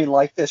Richard may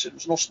like this. It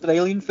was an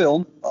Australian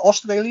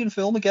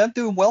film again,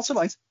 doing well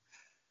tonight.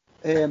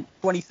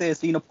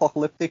 2013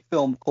 apocalyptic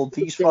film called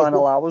These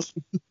Final Hours.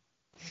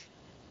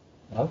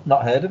 I've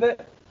not heard of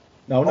it.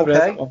 No, never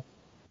heard that one.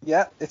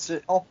 Yeah, it's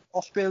an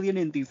Australian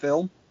indie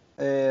film.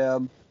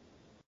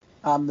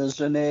 and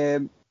there's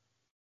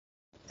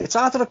it's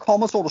either a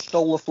comet or a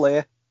solar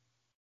flare,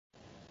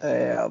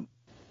 and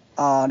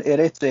it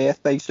hits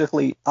Earth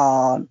basically,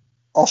 and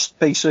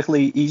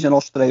basically he's in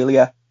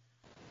Australia,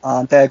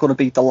 and they're going to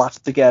be the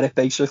last to get it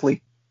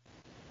basically.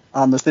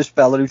 And there's this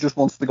fella who just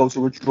wants to go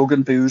to a drug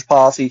and booze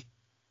party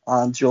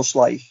and just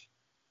like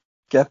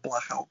get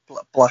blacked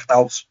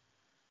out.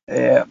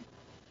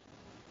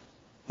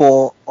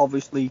 But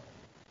obviously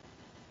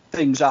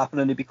things happen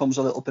and he becomes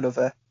a little bit of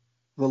a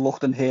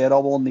reluctant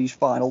hero on these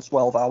final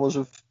 12 hours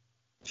of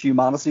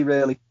humanity,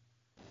 really.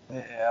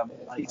 And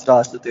he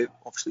tries to do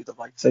obviously the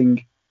right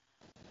thing,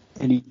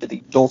 and he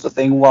does the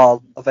thing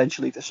while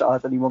eventually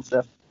decides that he wants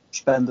to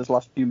spend his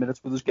last few minutes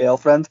with his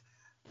girlfriend.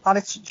 And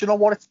it's, do you know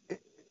what,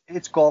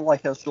 it's got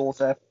like a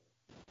sort of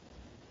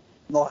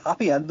not a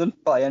happy ending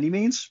by any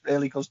means,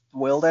 really, because the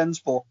world ends,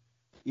 but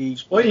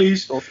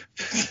spoilers. But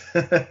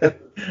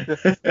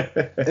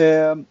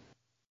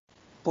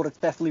it's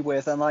definitely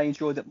worth it, and I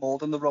enjoyed it more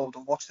than The Road. I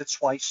watched it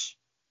twice.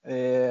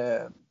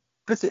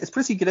 It's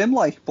pretty grim,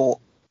 like, but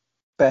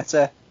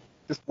better.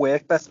 Just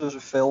worked better as a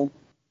film.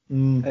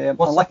 What's and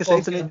like I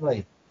say,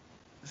 like?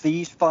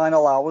 These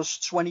Final Hours,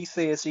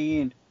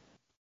 2013.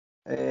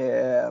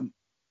 And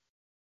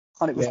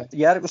it was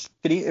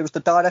it was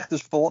the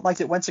director's fortnight.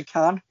 It went to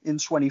Cannes in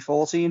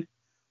 2014.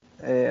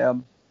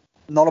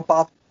 Not a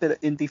bad bit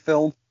of indie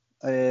film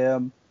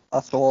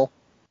at all.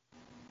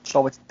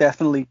 So it's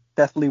definitely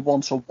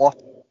one to watch.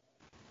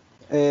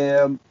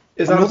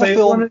 Is that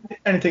available on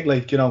anything,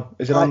 like, you know?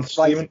 Is it on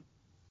streaming? Right.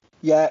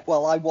 Yeah,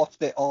 well, I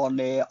watched it on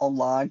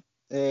online.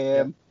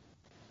 Oh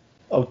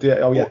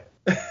dear, oh yeah.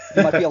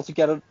 You might be able to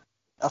get it.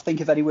 I think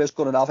if anywhere's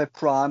going to have it,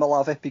 Prime will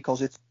have it,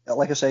 because it's,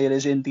 like I say, it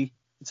is indie.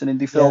 It's an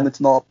indie film.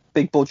 It's not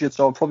big budget,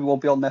 so it probably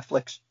won't be on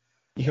Netflix.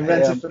 You can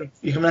rent it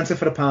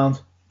for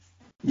 £1.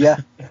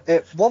 Yeah.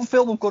 One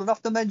film I'm going to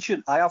have to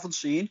mention I haven't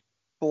seen,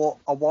 but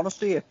I want to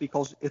see it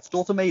because it's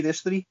sort of made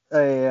history.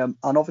 And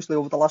obviously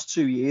over the last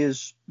 2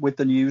 years with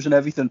the news and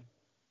everything,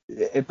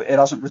 it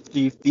hasn't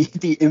received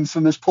the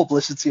infamous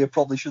publicity it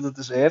probably should have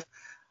deserved.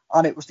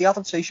 And it was the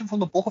adaptation from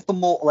the book of the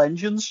Mortal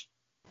Engines,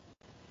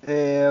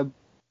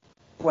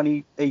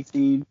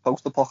 2018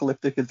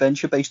 post-apocalyptic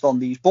adventure based on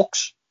these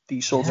books,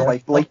 these sort of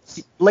like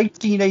late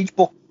teenage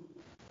book,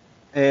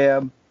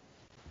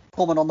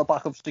 coming on the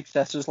back of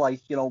successes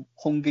like, you know,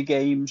 Hunger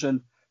Games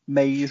and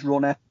Maze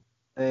Runner,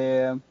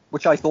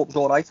 which I thought was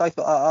all right.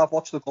 I've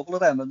watched a couple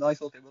of them and I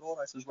thought they were all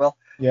right as well.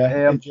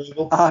 Yeah,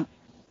 enjoyable. And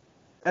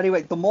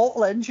anyway, the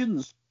Mortal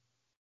Engines,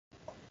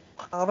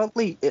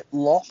 apparently it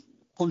lost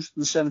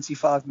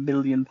 £175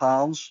 million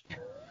because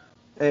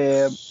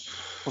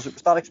it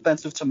was that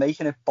expensive to make,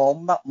 and it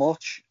bombed that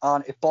much,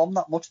 and it bombed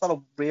that much that I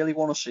really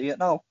want to see it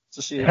now,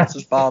 to see if it's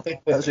as bad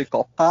as it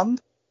got panned.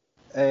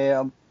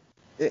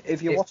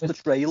 If you watch the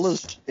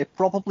trailers, it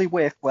probably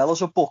worked well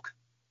as a book,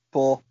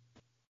 but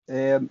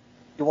you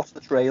watch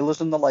the trailers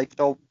and they're like,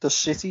 oh, the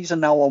cities are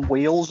now on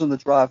wheels and they're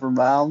driving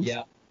around.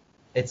 Yeah,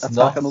 it's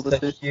not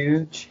so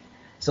huge.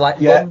 So like,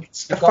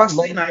 it's a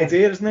fascinating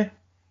idea, isn't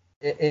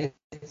it?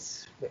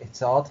 It's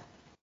odd.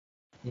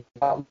 You've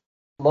got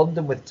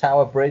London with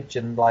Tower Bridge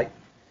and like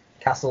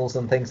castles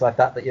and things like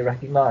that you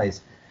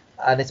recognise,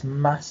 and it's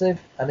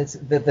massive, and it's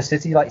the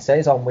city, like you say,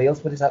 is on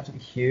wheels, but it's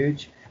absolutely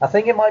huge. I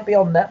think it might be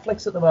on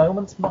Netflix at the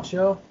moment. I'm not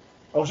sure.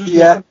 I was just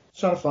trying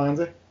to find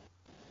it.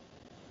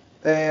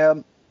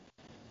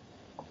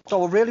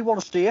 So I really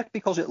want to see it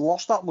because it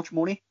lost that much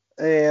money.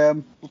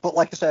 But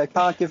like I say, I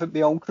can't give it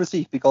my own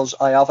critique because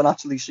I haven't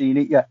actually seen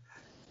it yet.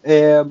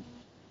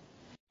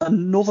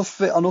 Another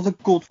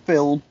good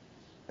film.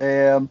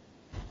 Yeah,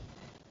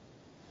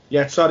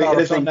 sorry, it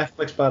is on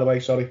Netflix, by the way,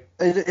 sorry.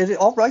 Is it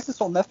all right?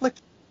 It's on Netflix?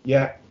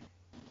 Yeah.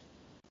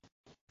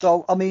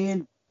 So, I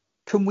mean,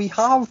 can we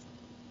have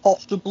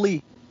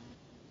possibly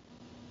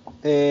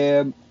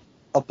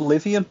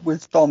Oblivion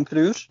with Tom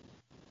Cruise?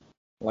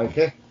 Like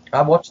it.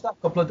 I watched that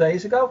a couple of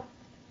days ago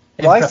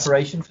in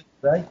preparation for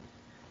today.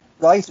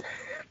 Right.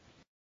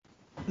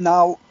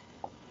 Now,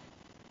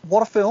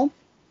 what a film.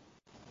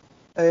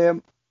 I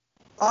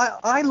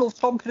love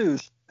Tom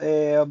Cruise.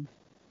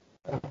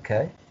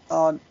 Okay.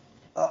 And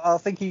I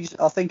don't think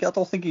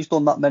he's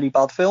done that many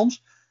bad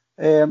films.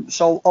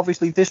 So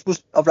obviously this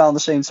was around the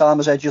same time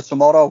as Edge of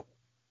Tomorrow,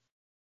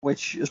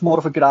 which is more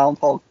of a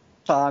Groundhog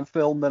Time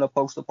film than a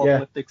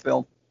post-apocalyptic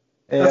film.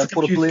 That's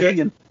but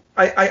Oblivion.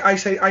 I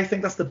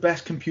think that's the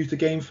best computer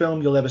game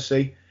film you'll ever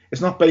see.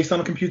 It's not based on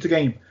a computer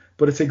game,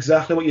 but it's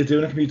exactly what you do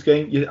in a computer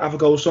game. You have a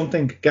go with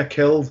something, get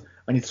killed,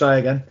 and you try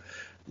again.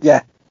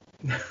 Yeah.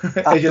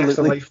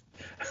 Absolutely.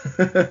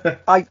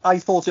 I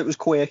thought it was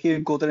quirky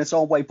and good in its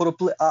own way, but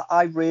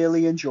I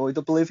really enjoyed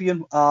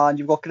Oblivion, and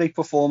you've got great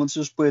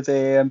performances with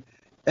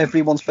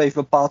everyone's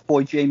favourite bad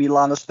boy Jamie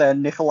Lannister,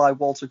 Nikolai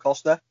Walter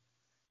Costa,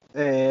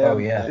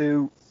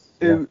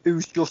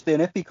 who's just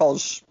in it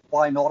because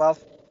why not have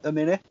him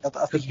in it?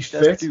 I think he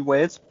says 2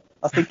 words.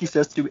 I think he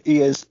says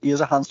he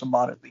is a handsome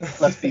man at least.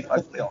 Let's be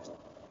perfectly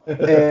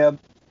honest.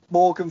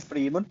 Morgan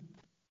Freeman.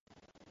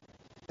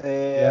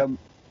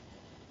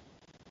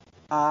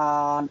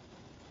 And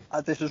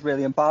this is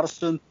really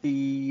embarrassing.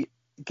 The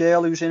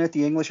girl who's in it,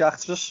 the English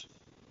actress.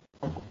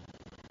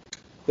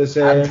 There's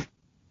Andrea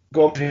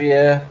go on.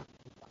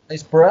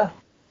 Riseborough.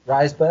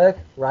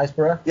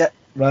 Yeah,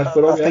 Right, I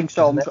yeah. think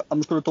so. Isn't it?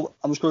 I'm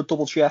just gonna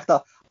double check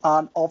that.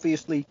 And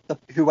obviously,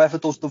 whoever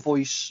does the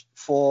voice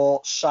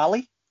for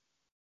Sally,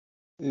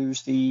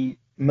 who's the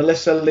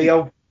Melissa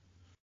Leo.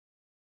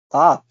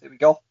 there we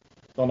go.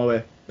 Don't know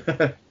it.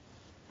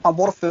 And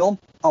what a film!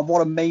 And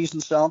what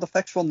amazing sound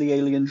effects from the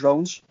alien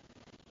drones.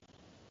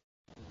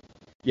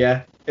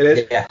 Yeah, it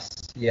is.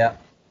 Yes. Yeah.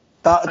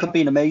 That would have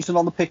been amazing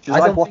on the pictures. I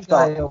I've don't watched think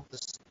I that.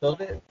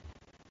 understood it.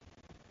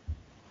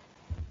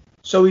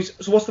 So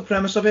what's the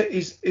premise of it?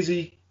 He's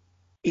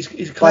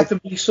collecting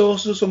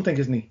resources or something,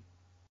 isn't he?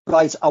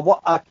 Right, I'm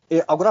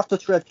gonna have to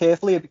tread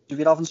carefully because if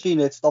you haven't seen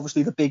it, it's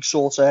obviously the big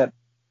sort of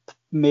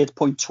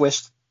midpoint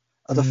twist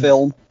of the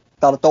film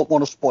that I don't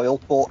want to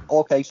spoil. But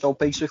okay, so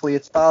basically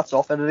it starts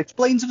off and it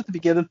explains it at the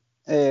beginning.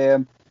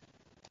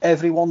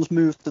 Everyone's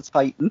moved to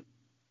Titan.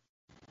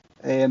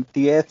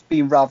 The Earth's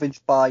been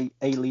ravaged by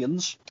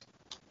aliens.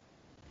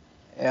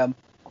 And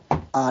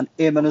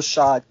him and his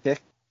sidekick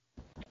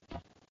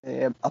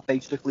are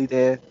basically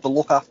there to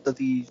look after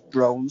these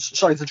drones.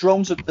 Sorry, the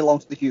drones that belong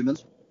to the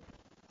humans.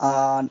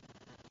 And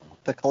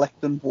they're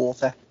collecting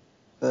water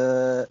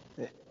for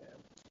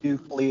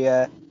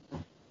nuclear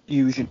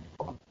fusion.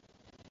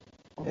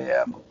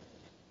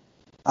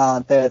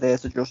 And they're there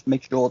to just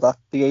make sure that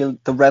the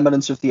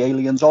remnants of the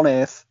aliens on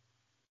Earth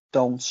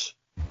don't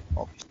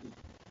obviously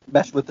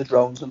mess with the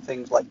drones and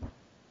things like that.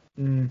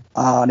 And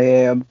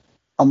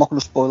I'm not going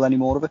to spoil any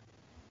more of it.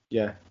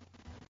 Yeah,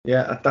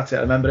 that's it.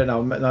 I remember it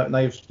now. Now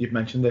you've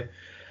mentioned it.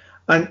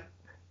 And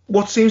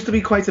what seems to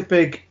be quite a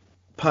big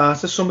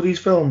part of some of these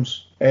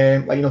films,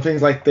 like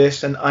things like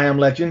this and I Am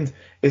Legend,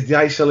 is the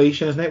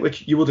isolation, isn't it?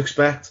 Which you would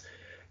expect.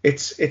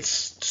 It's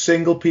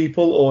single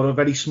people or a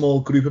very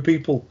small group of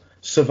people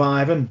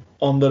surviving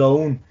on their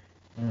own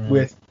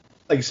with,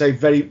 like you say,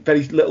 very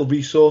very little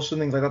resource and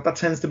things like that. That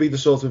tends to be the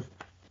sort of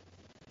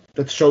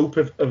the trope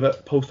of a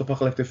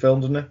post-apocalyptic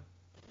film, doesn't it?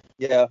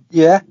 Yeah.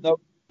 Yeah. No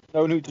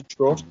one who to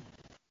trust.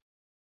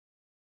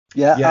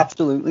 Yeah,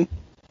 absolutely.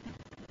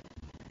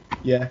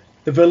 Yeah.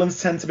 The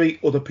villains tend to be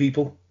other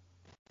people.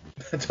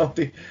 Don't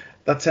they?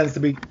 That tends to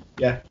be,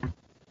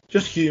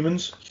 just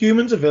humans.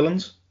 Humans are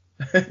villains.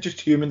 Just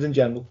humans in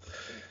general.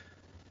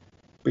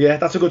 But yeah,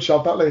 that's a good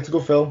shot, it's a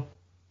good film.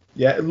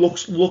 Yeah, it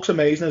looks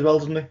amazing as well,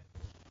 doesn't it?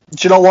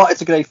 Do you know what?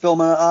 It's a great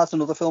film, and that's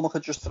another film I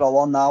could just throw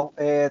on now.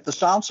 The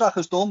soundtrack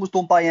was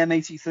done by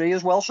M83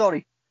 as well,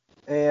 sorry.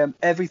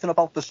 Everything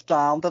about the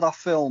sound of that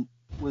film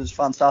was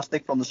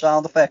fantastic, from the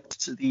sound effects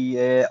to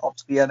the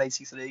obviously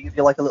M83. If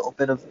you like a little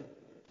bit of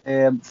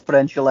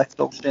French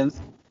electro synth.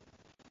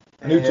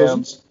 And who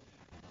doesn't?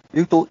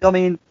 I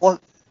mean,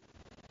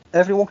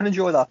 everyone can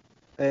enjoy that.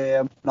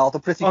 No,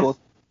 they're pretty good.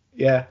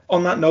 Yeah.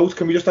 On that note,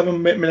 can we just have a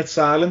minute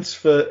silence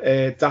for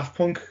Daft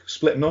Punk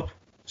splitting up?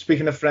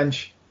 Speaking of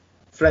French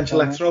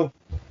electro,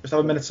 just have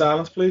a minute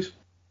silence, please.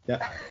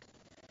 Yeah.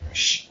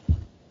 Shh.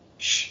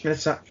 Minute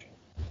silence.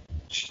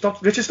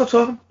 Stop, Richard. Stop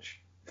talking.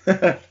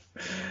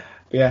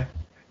 Yeah.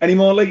 Any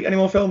more, Lee? Any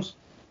more films?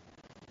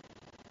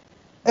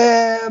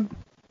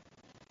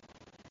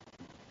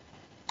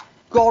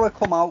 Gotta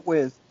come out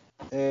with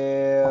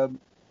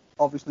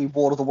obviously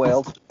War of the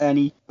Worlds,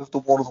 any of the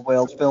War of the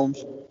Worlds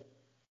films.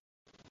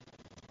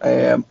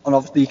 And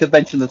obviously you could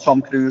mention the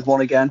Tom Cruise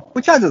one again,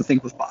 which I don't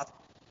think was bad.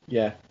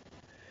 Yeah.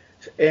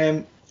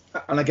 And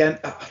again,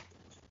 do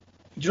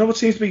you know what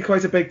seems to be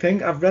quite a big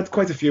thing? I've read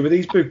quite a few of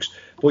these books,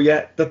 but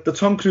yeah, the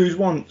Tom Cruise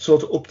one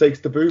sort of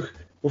updates the book,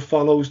 but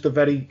follows the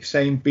very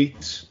same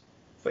beats.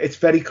 It's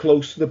very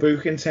close to the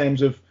book in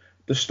terms of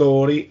the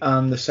story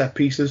and the set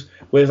pieces,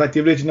 whereas like the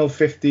original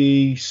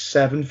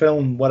 57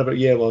 film, whatever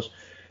year it was,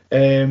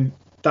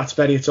 that's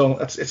very its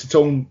its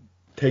own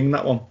thing,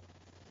 that one.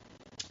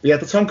 But yeah,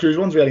 the Tom Cruise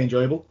one's really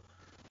enjoyable.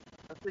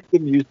 I think the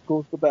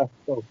musical's the best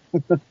though.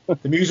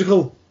 The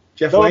musical,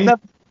 Jeff No, Lane. not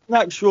an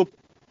actual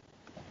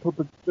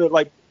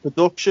like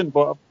production,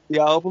 but the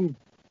album.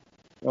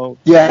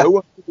 Yeah. No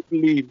one could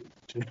believe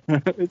it.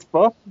 It's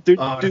fun.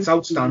 It's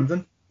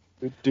outstanding.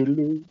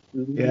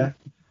 Yeah.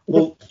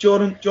 Well,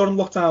 during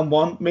lockdown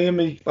one, me and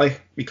me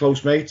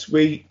close mates,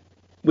 we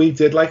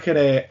did like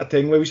a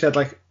thing where we said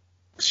like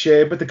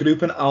share with the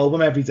group an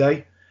album every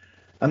day,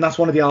 and that's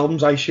one of the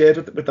albums I shared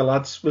with the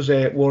lads was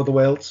War of the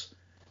Worlds,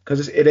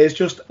 because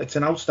it's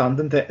an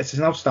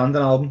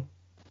outstanding album.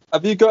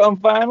 Have you got on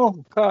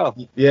vinyl,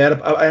 Carl? Yeah,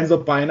 I ended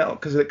up buying it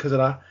because of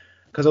that.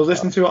 Because I was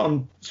listening to it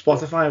on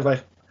Spotify, I was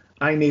like,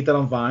 I need that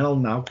on vinyl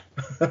now.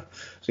 So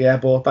yeah, I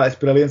bought that. It's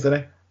brilliant, isn't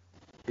it?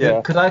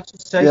 Yeah. Could I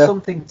just say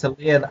something to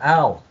Lee and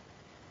Al?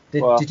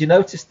 Did you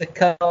notice that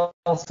Carl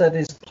said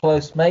his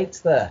close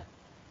mates there?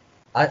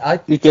 I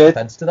took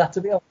offence to that,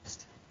 to be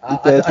honest.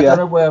 I don't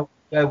know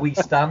where we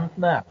stand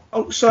now.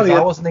 Oh, sorry.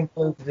 I wasn't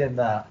included in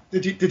that.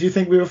 Did you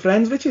think we were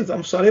friends, Richard?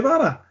 I'm sorry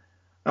about that.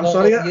 I'm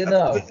sorry.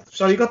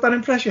 Sorry you got that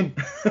impression.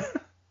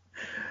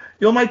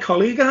 You're my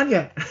colleague, aren't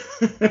you?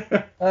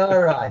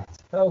 All right.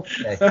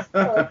 Okay.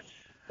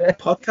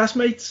 Podcast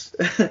mates.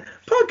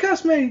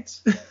 Podcast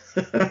mates.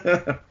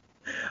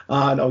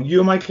 No,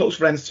 you're my close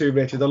friends too,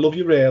 Richard. I love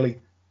you really.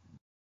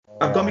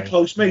 I've got my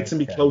close mates and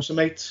my closer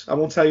mates. I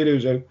won't tell you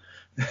who's who.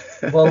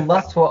 Well,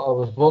 that's what I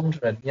was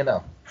wondering,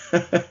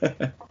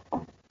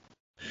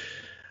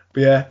 But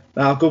yeah,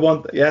 good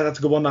one. Yeah, that's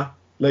a good one, that.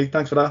 Lee,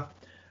 thanks for that.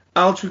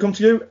 Al, should we come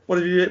to you? What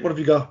have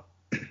you got?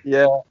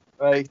 Yeah,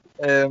 right.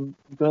 I'm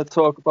going to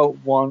talk about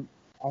one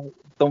I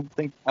don't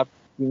think I've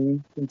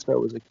seen since I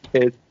was a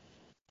kid.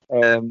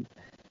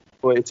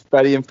 But it's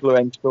very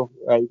influential,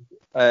 right?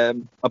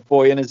 A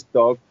Boy and His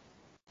Dog.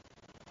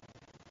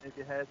 Have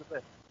you heard of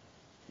it?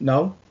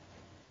 No,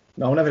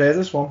 never heard of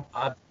this one.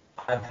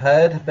 I've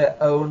heard of it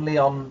only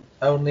on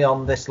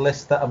this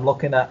list that I'm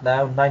looking at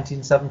now,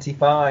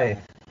 1975.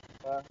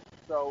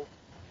 So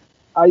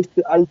I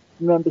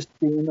remember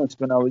seeing this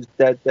when I was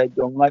dead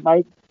young. Like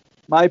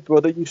my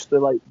brother used to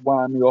like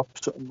wind me up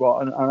something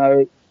rotten,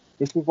 and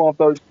this was one of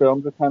those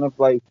films that kind of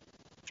like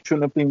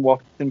shouldn't have been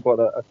watching,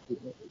 but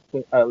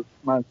I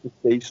managed to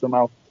see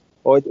somehow.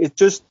 Or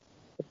it's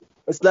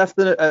left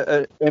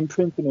an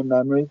imprint in a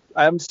memory.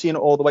 I haven't seen it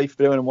all the way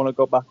through, and I want to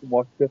go back and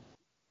watch it.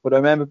 But I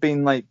remember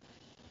being like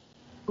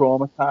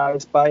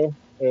traumatized by it.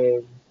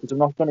 Because I'm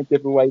not going to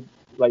give away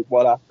like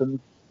what happened,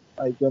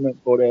 like in it.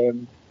 But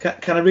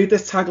Can I read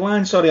this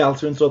tagline? Sorry, Al,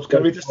 to interrupt. Can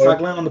I read this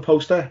tagline on the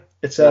poster?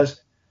 It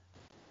says,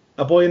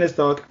 "A Boy and His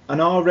Dog,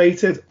 an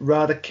R-rated,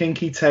 rather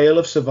kinky tale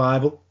of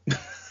survival."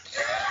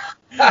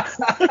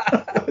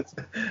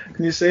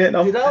 Can you see it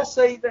now? Did Al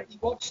say that he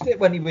watched it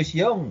when he was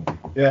young?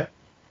 Yeah.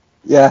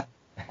 Yeah.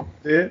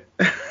 Yeah.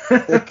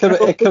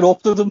 It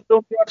corrupted him. I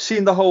don't think I've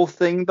seen the whole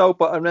thing though,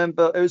 but I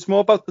remember it was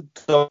more about the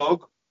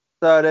dog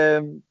that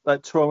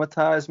like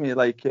traumatized me.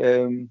 Like,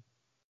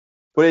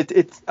 but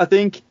I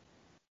think,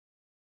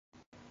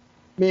 I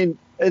mean,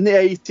 in the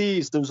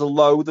 80s there was a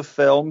load of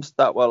films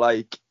that were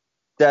like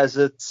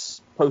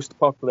deserts,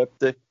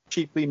 post-apocalyptic,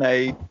 cheaply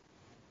made,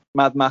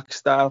 Mad Max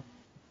style.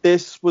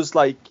 This was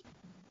like,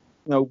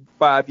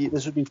 5 years.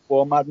 This was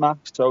before Mad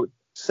Max, so it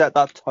set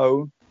that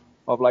tone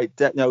of like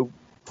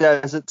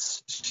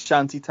deserts,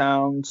 shanty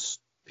towns,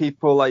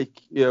 people like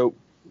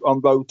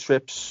on road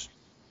trips,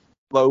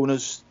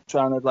 loners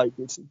trying to like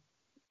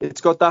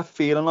it's got that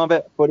feeling of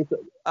it. But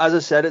as I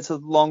said, it's a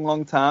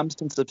long time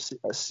since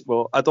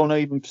I don't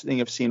even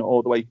think I've seen it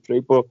all the way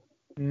through. But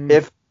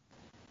if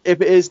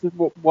it is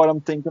what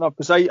I'm thinking of,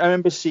 because I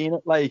remember seeing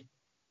it like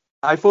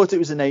I thought it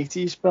was an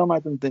 80s film. I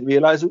didn't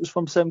realize it was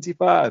from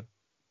 75.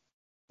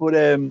 But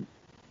I'm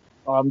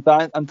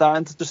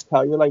dying to just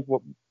tell you like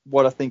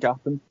what I think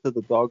happened to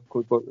the dog,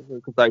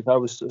 because like I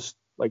was just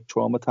like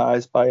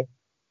traumatized by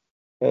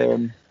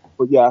it.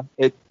 But yeah,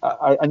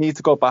 I need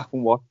to go back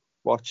and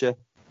watch it.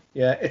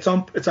 Yeah, it's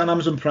on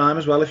Amazon Prime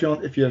as well if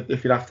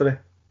you're after it.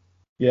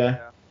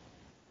 Yeah.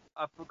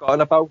 I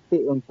forgot about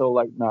it until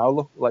like now.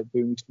 Look, like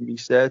doing some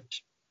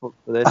research for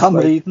this. I'm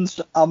reading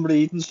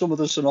some of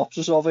the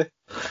synopsis of it.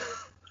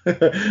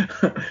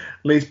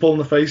 Lee's pulling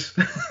the face.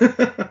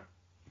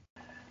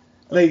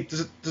 Lee,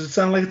 does it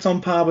sound like it's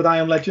on par with I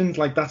Am Legend,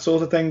 like that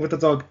sort of thing with the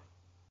dog?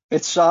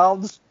 It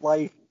sounds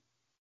like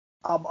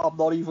I'm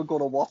not even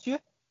gonna watch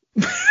it.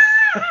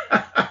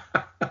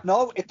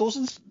 No, it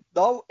doesn't.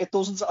 No, it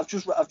doesn't. I've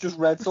just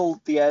read till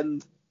the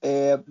end.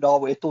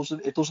 No, it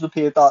doesn't. It doesn't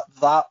appear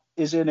that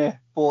is in it,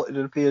 but it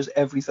appears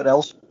everything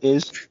else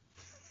is.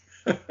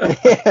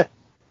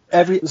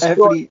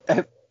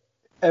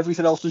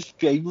 Everything else is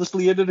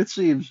shamelessly in it. It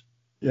seems.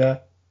 Yeah.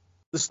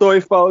 The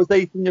story follows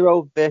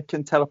 18-year-old Vic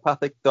and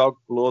telepathic dog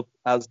Blood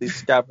as they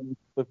scavenge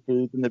for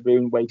food in the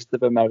ruined waste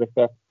of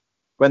America.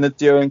 When the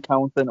duo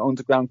encounter an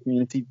underground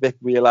community, Vic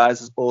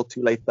realizes all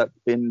too late that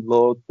they've been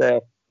lured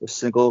there for a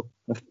single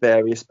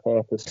nefarious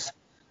purpose.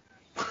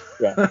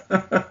 Yeah.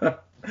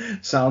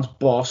 Sounds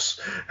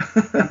boss.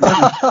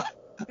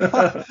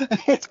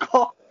 It's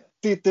got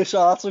this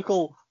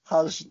article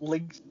has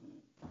links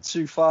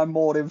to find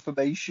more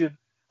information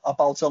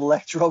about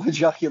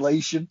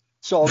electroejaculation,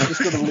 so I'm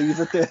just going to leave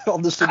it there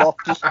on the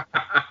synopsis.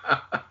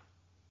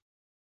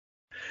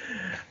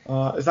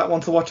 Is that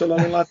one to watch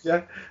along with, lads?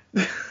 Yeah.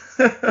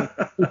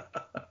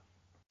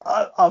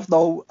 I've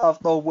no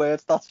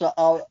words. That's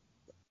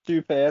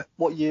superb.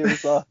 What year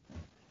was that?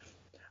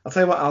 I'll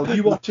tell you what, Al,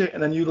 you watch it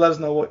and then you let us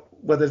know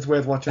whether it's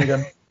worth watching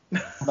again.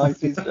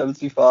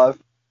 1975.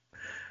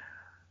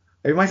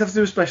 We might have to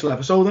do a special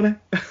episode on it.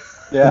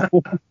 Yeah.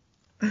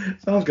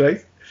 Sounds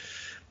great.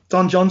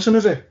 Don Johnson,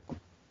 is it?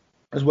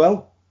 As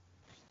well.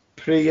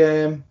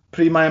 Pre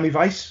Miami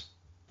Vice.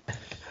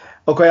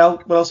 Okay, Al,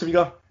 what else have you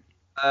got?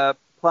 Planet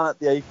of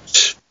the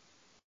Apes.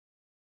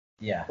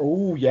 Yeah.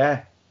 Oh,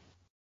 yeah.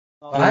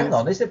 Oh, hang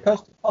on, is it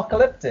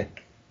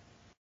post-apocalyptic?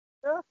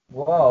 Yeah.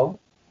 Whoa.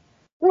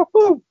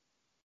 Woohoo!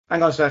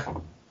 Hang on a sec.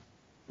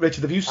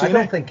 Richard, have you seen it? I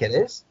don't think it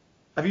is.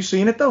 Have you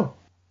seen it, though?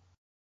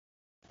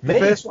 Me? The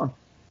first one?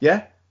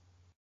 Yeah?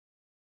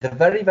 The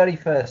very, very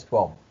first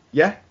one.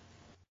 Yeah?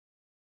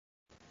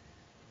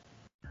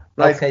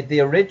 Right. Okay,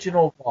 the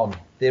original one.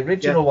 The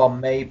original one,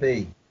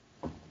 maybe.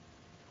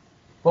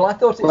 Well, I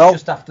thought it was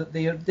just after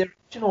the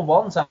original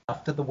ones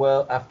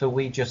after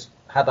we just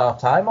had our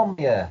time on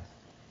the Earth,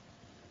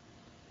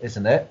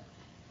 isn't it?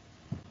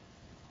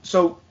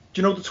 So,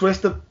 do you know the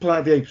twist of Planet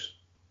of the Apes?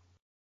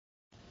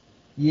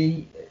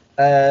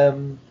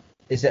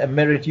 Is it a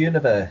mirrored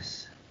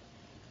universe?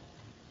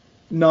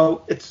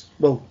 No, it's,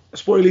 well,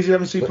 spoilers if you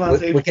haven't seen Planet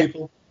of the Apes,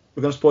 people.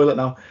 We're going to spoil it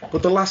now.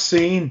 But the last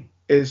scene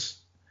is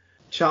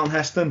Charlton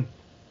Heston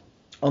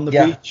on the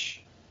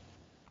beach,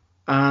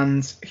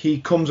 and he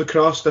comes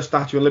across the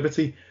Statue of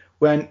Liberty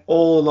when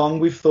all along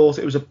we've thought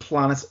it was a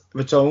planet of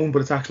its own,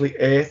 but it's actually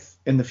Earth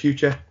in the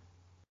future.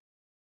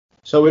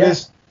 So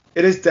it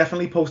is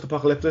definitely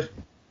post-apocalyptic.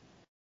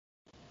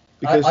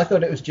 Because I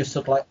thought it was just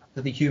sort of like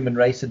after the human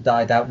race had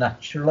died out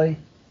naturally.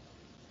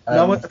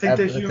 No, I think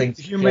the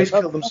human race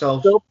killed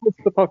themselves.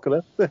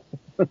 Post-apocalyptic.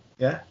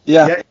 Yeah.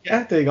 There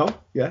you go.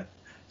 Yeah,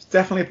 it's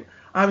definitely.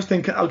 I was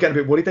getting a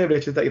bit worried there,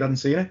 Richard, that you hadn't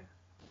seen it.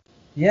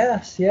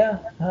 Yes, yeah.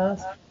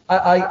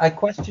 I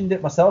questioned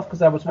it myself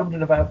because I was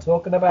wondering about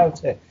talking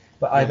about it,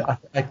 but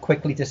I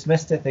quickly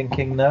dismissed it,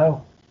 thinking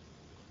no.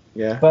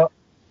 Yeah. But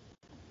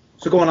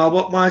so go on,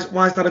 Al. Why is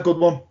that a good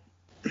one?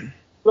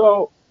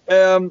 So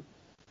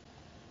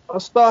I'll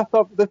start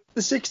off. The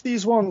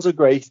 60s ones are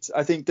great.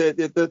 I think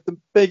the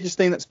biggest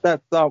thing that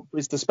stands out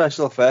is the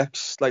special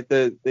effects, like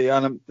the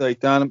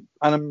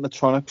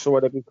animatronics or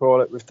whatever you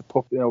call it, with the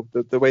puppet,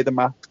 the way the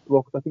masks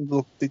look. I think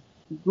they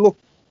look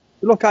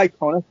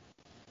iconic.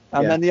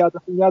 And then they had the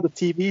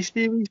TV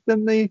series,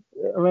 didn't they?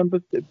 I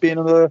remember it being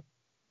on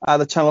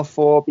the Channel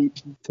 4,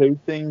 BBC Two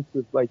things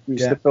with we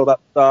used to fill that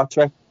Star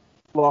Trek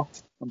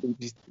slot on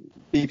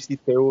BBC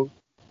Two.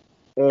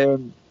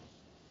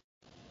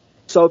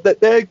 So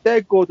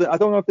they're good. I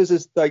don't know if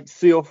there's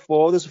 3 or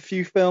 4. There's a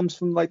few films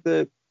from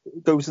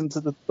goes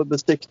into the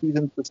 60s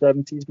into the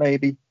 70s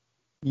maybe.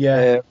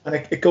 Yeah, and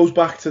it goes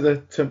back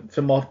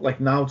to mod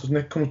now, doesn't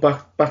it? Comes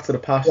back to the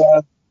past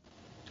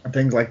and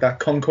things like that.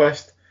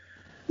 Conquest.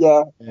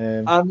 Yeah,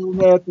 and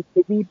the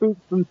reboot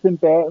from Tim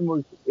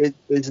Burton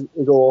is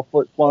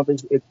awful. It's one of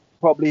it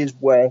probably his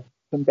worst,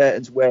 Tim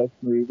Burton's worst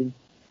movie.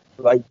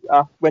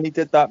 When he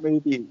did that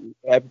movie,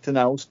 everything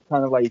else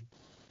kind of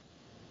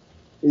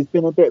it's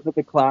been a bit of a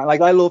decline.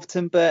 I love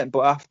Tim Burton,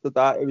 but after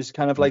that, it was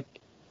kind of a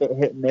bit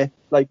hit and miss.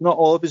 Not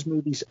all of his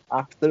movies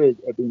after it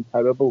have been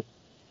terrible,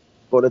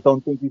 but I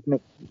don't think he's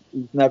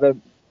never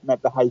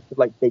met the height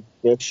of Big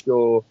Fish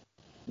or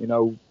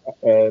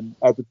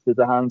Edward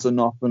Scissorhands or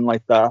nothing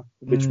like that,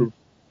 which was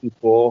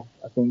before.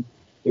 I think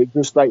it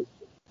just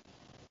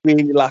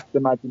really lacked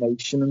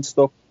imagination and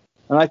stuff.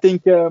 And I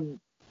think it's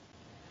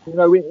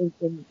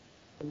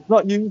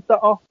not used that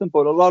often,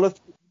 but a lot of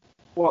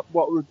what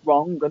was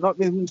wrong, and not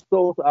being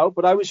thought out.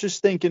 But I was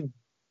just thinking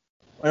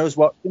when I was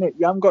watching it,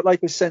 you haven't got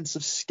a sense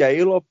of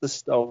scale of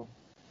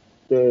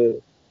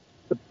the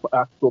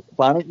actual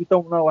planet. You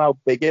don't know how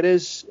big it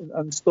is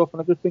and stuff.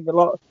 And I just think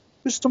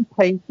just some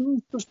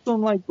paintings, just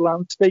some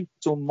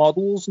landscapes or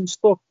models and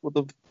stuff would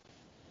have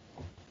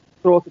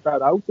sorted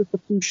that out. Just a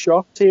few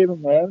shots here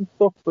and there and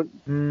stuff, but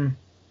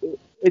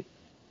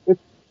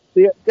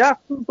the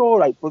action's all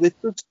right, but it's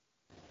just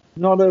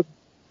not a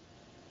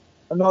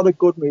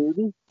good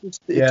movie. It's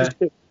just a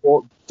bit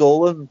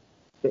dull and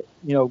bit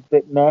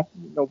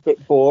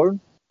boring.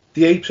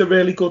 The apes are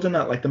really good in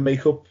that, the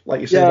makeup,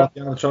 like you said about the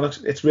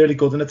animatronics. It's really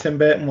good in a Tim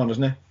Burton one,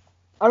 isn't it?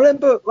 I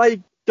remember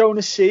going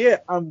to see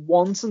it and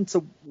wanting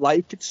to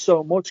like it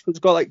so much because it's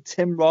got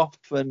Tim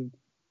Roth and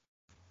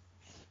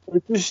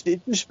it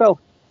just felt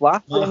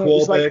flat. Mark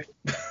Wahlberg.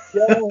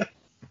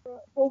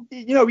 Well,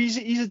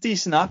 he's a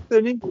decent actor,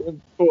 isn't he?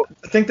 But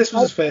I think this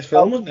was his first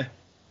film, wasn't it?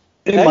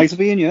 It might have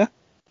been, yeah.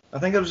 I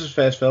think it was his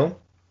first film.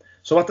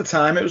 So at the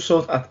time, it was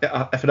if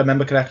I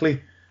remember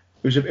correctly,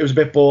 it was a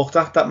bit balked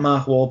at that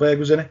Mark Wahlberg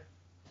was in it.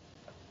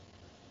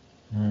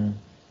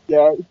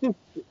 Yeah, it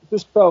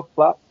just fell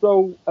flat.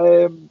 So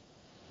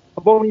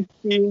I've only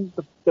seen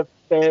the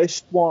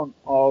first one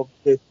of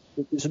the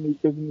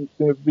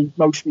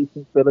most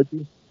recent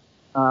trilogy,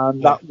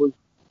 and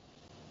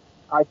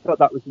I thought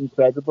that was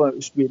incredible. It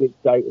was really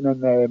exciting,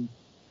 and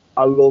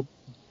I loved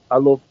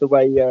the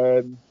way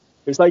it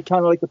was kind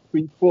of like a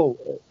prequel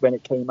when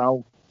it came out.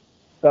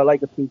 It felt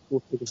like a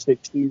prequel to the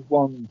 60s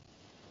one.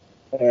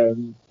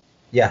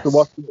 Yes. So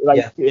what's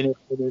in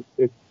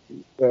it,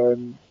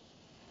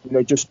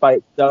 just by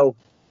itself,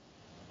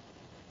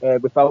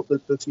 without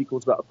the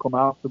sequels that have come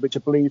after, which I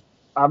believe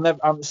I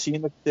haven't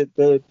seen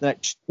the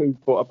next 2,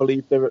 but I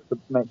believe they're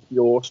meant to be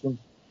awesome.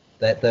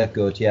 They're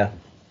good, yeah.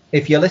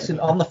 If you listen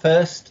on the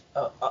first,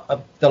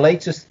 the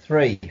latest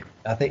 3,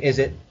 I think, is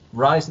it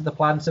Rise of the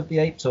Planet of the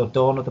Apes or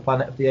Dawn of the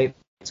Planet of the Apes?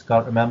 I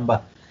can't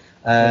remember.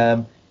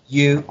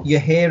 You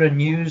hear a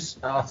news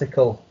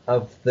article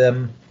of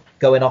them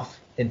going off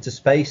into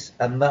space,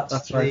 and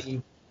that's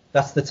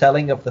the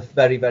telling of the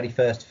very, very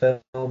first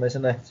film,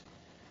 isn't it?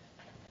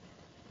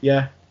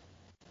 Yeah.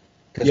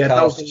 Yeah,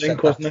 that was the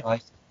link, wasn't it?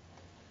 Right.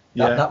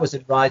 That was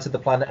in Rise of the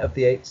Planet of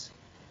the Apes.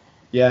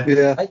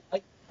 Yeah.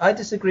 I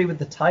disagree with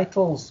the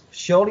titles.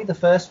 Surely the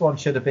first one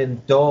should have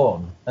been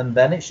Dawn, and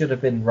then it should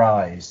have been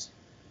Rise,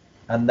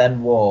 and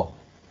then War.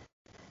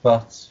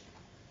 but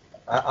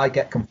I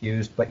get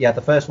confused. But yeah,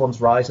 the first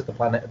one's Rise of the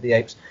Planet of the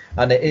Apes,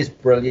 and it is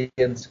brilliant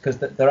because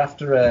they're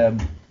after a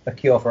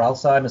cure for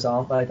Alzheimer's,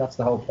 aren't they? That's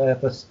the whole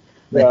purpose.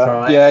 They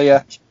try.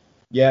 Yeah.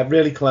 Yeah,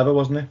 really clever,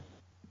 wasn't it?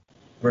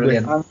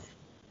 Brilliant. And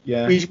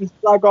Yeah. we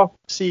flag off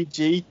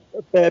CG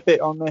a fair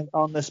bit on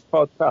this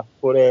podcast,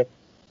 but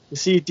the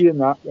CG in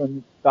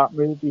that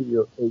movie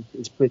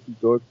is pretty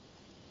good.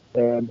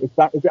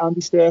 Is it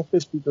Andy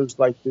Serkis who does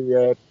like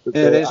It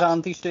is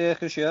Andy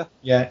Serkis, yeah.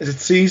 Yeah. Is it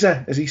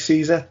Caesar? Is he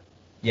Caesar?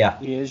 Yeah.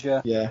 He is,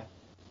 yeah. Yeah.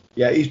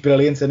 Yeah, he's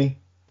brilliant, isn't he?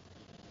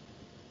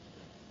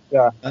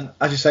 Yeah. And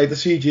as you say, the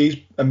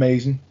CG's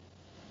amazing.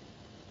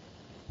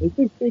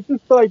 It's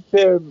just like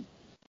the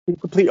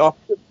complete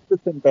opposite of the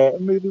Tim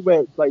Burton movie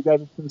where it's like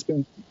everything's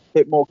been a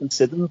bit more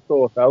considered and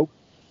thought out.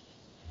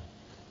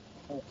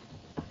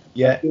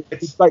 Yeah.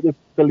 It's like a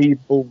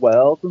believable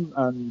world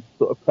and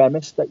sort of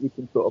premise that you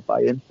can sort of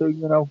buy into,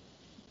 you know.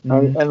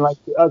 Mhm. And like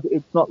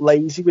it's not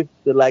lazy with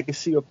the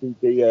legacy of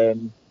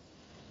the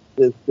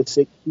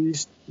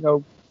 60s, you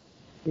know,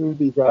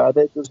 movies are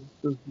they? Does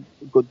a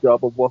good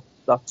job of what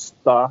that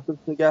started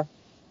to get.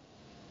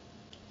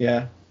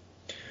 Yeah.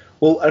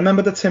 Well, I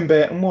remember the Tim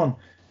Burton one.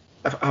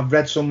 I've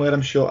read somewhere,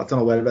 I'm sure, I don't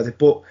know where I read it,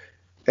 but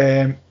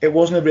it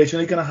wasn't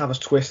originally going to have a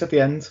twist at the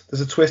end.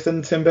 There's a twist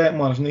in the Tim Burton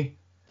one, isn't he?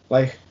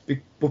 Like,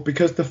 but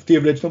because the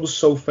original was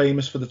so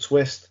famous for the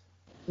twist,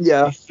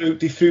 Yeah.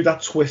 they threw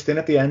that twist in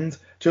at the end,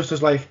 just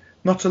as like,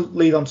 not to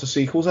lead on to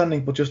sequels or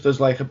anything, but just as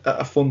like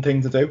a fun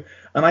thing to do.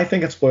 And I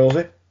think it spoils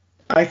it.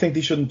 I think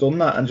they shouldn't have done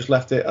that and just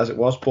left it as it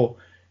was. But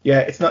yeah,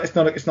 it's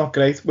not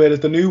great. Whereas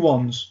the new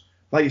ones,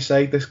 like you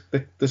say,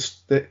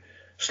 the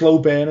slow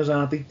burners,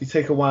 aren't they? They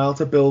take a while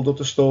to build up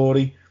the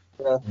story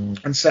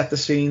and set the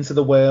scene to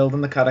the world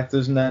and the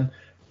characters, and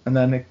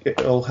then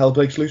it all hell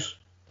breaks loose.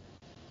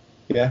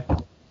 Yeah.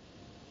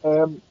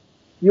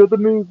 The other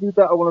movie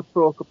that I want to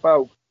talk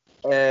about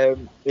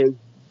is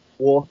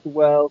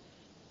Waterworld.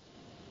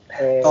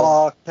 Kevin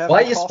why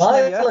are you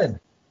smiling?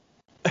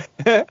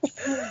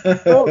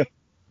 Well,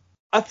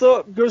 I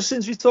thought, because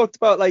since we talked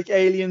about like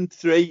Alien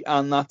 3,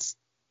 and that's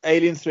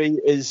Alien 3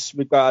 is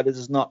regarded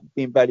as not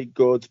being very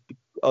good,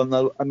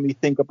 and we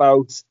think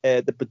about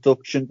the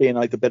production being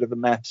like a bit of a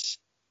mess.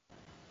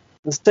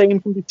 The same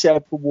can be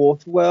said for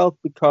Waterworld,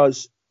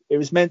 because it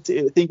was meant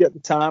to, I think at the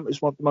time, it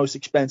was one of the most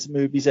expensive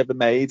movies ever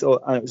made,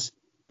 and it was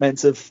meant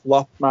to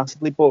flop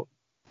massively. But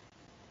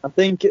I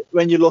think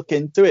when you look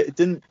into it,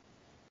 it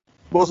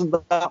wasn't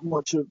that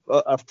much of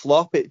a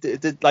flop. It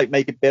did like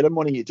make a bit of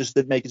money. It just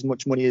didn't make as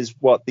much money as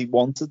what they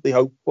wanted, they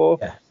hoped for.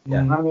 Yeah.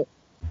 And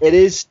it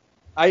is.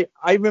 I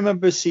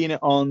remember seeing it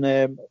on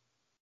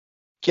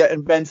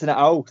renting it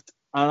out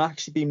and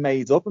actually being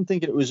made up and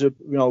thinking it was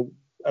an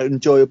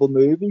enjoyable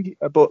movie.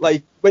 But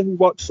like when you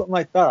watch something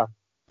like that.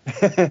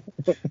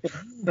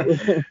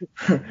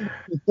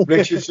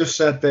 Richard's just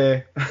said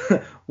there,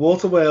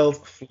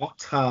 Waterworld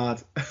flopped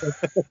hard.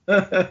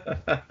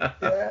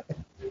 Yeah.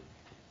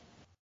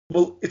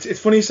 Well, it's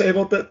funny you say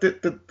about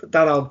that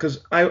Al,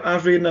 because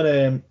I've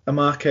reading a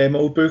Mark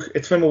Kermode book.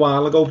 It's from a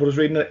while ago, but I was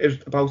reading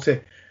it about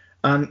it,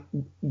 and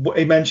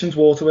he mentions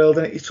Waterworld,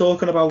 and he's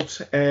talking about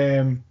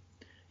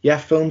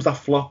films that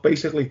flop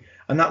basically,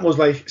 and that was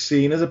like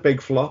seen as a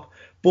big flop.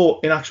 But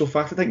in actual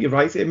fact, I think you're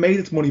right. It made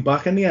its money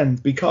back in the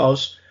end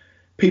because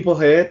people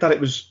heard that it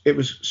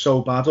was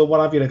so bad or what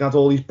have you. It had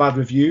all these bad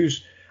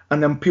reviews,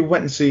 and then people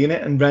went and seen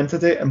it and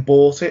rented it and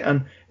bought it,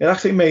 and it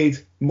actually made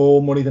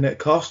more money than it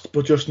cost,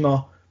 but just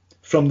not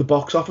from the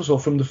box office or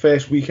from the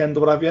first weekend or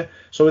whatever.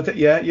 So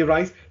yeah, you're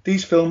right.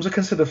 These films are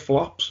considered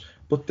flops,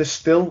 but they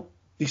still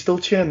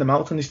churn them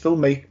out and they still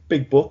make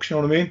big bucks. You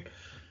know what I mean?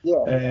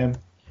 Yeah.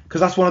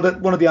 Because that's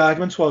one of the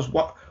arguments was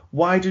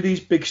why do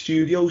these big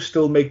studios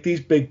still make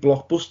these big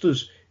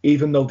blockbusters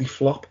even though they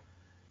flop?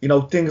 You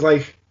know, things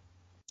like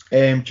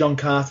John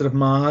Carter of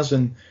Mars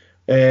and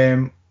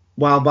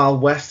Wild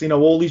Wild West. You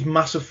know, all these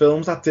massive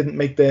films that didn't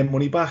make their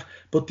money back,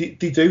 but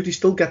they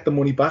still get the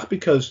money back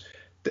because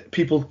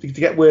people, to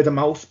get word of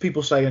mouth,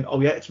 people saying,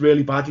 oh yeah, it's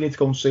really bad, you need to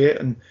go and see it,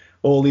 and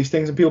all these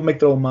things, and people make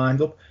their own mind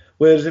up.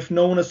 Whereas if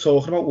no one is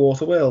talking about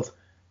Waterworld,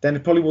 then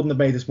it probably wouldn't have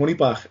made its money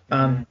back,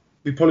 and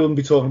we probably wouldn't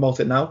be talking about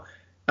it now,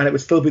 and it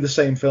would still be the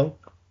same film.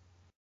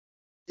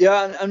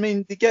 Yeah, and I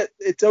mean,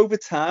 it's over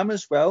time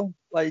as well.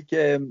 Like,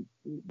 they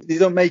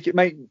don't make it,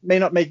 may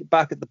not make it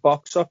back at the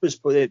box office,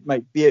 but it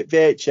might be at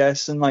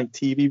VHS and like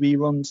TV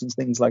reruns and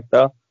things like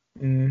that.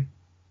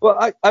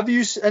 Well, have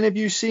you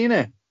seen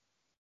it?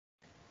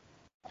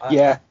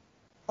 Yeah,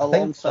 a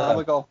long time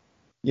ago.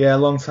 Yeah, a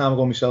long time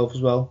ago myself as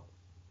well.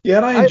 Yeah,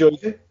 and I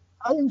enjoyed it.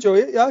 I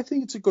enjoy it. Yeah, I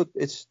think it's good.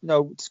 It's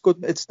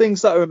good. It's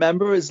things that I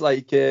remember is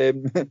like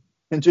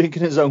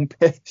drinking his own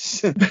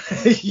piss.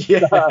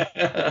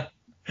 Yeah.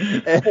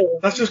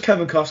 That's just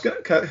Kevin Costner.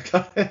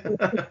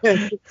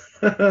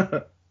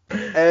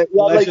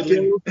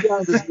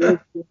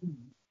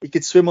 He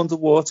could swim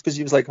underwater because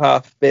he was like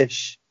half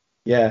fish.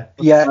 Yeah.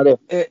 Yeah.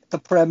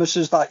 The premise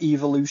is that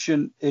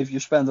evolution, if you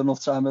spend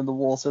enough time in the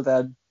water,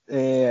 then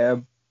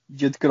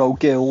you'd grow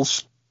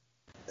gills.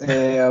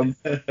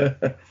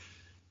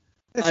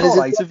 It's And is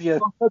alright it if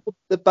you.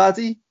 the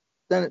baddie?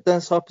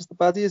 Dennis Hopper's the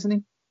baddie, isn't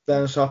he?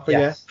 Dennis Hopper,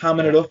 Yes. yeah,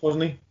 hamming it up,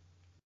 wasn't he?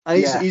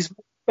 And Yeah. he's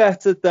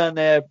better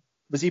than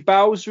was he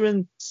Bowser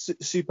in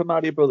Super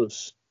Mario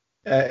Brothers?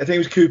 I think it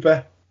was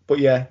Cooper, but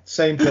yeah,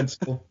 same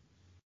principle.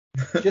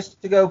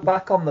 Just to go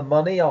back on the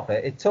money of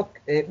it,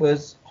 it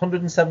was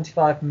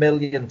 175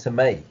 million to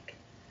make.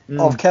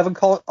 Of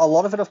a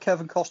lot of it of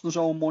Kevin Costner's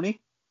own money.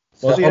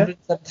 So Was it, yeah?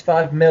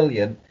 175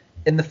 million.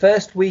 In the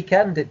first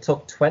weekend, it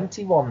took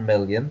 21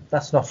 million.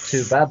 That's not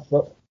too bad,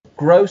 but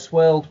gross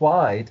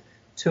worldwide,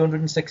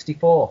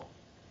 264.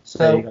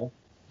 There you So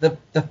go.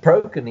 they've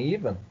broken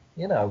even.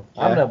 You know,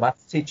 I'm Yeah. no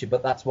maths teacher,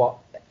 but that's what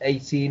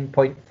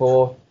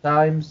 18.4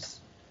 times.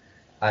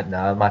 I don't know,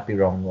 I might be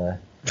wrong there.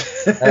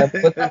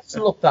 But that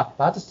doesn't look that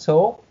bad at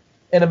all.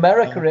 In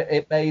America,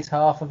 it made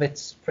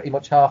pretty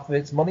much half of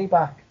its money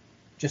back,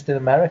 just in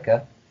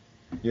America.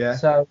 Yeah.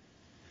 So,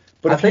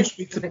 But I if you think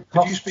speak to it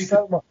costs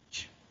so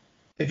much.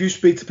 if you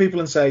speak to people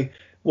and say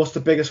what's the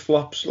biggest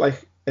flops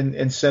like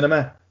in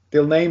cinema,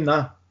 they'll name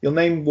that. You'll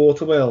name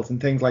Waterworld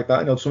and things like that.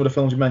 You know, some of the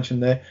films you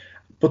mentioned there.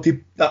 But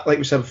like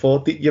we said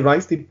before, you're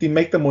right. They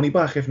make the money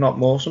back, if not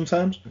more,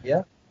 sometimes.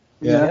 Yeah.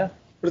 Yeah.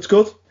 But it's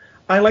good.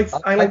 I like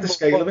the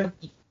scale of it.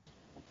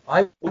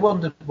 I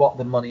wondered what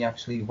the money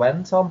actually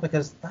went on,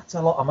 because that's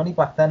a lot of money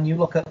back then. You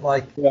look at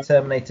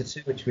Terminator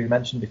 2, which we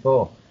mentioned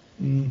before.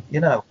 Mm. You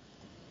know,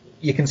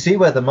 you can see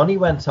where the money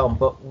went on,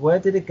 but where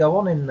did it go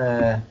on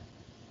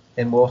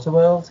in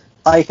Waterworld?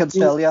 I can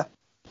tell you.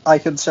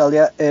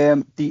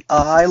 The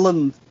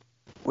island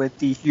with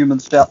the human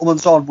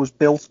settlements on was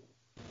built.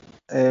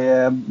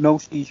 No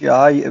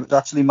CGI. It was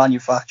actually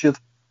manufactured,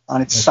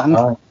 and it sank.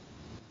 Oh.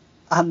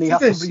 And they had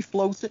to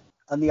refloat it.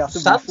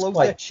 Sounds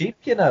quite cheap,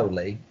 you know,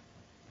 Lee.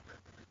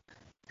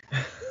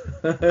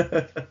 Here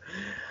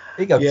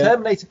you go. Yeah.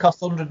 Terminator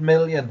cost 100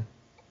 million.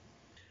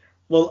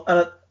 Well,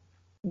 I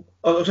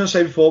was going to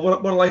say before,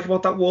 what I like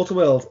about that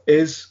Waterworld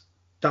is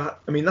that,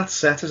 I mean, that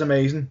set is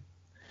amazing.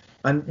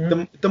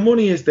 And the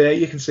money is there,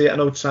 you can see it, I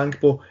know it sank,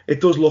 but it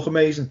does look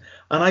amazing.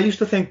 And I used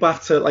to think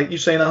back to, like you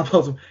saying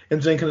about him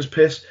drinking his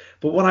piss,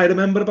 but what I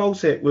remember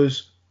about it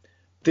was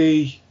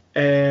the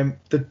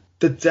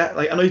depth.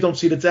 Like, I know you don't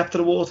see the depth of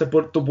the water,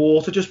 but the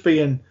water just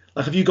being,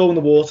 like, if you go in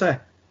the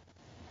water,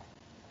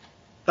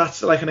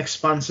 that's like an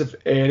expansive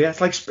area.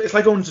 It's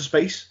like going into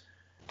space.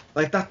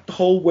 Like that, the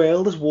whole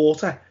world is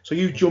water. So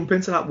you jump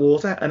into that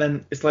water, and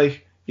then it's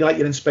like you're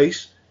in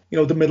space. You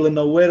know, the middle of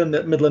nowhere and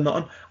the middle of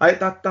nothing.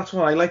 That's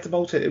what I liked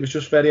about it. It was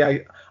just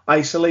very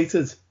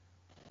isolated,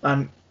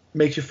 and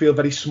makes you feel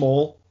very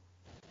small.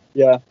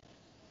 Yeah.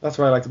 That's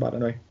what I liked about it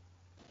anyway.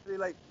 Really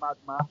like Mad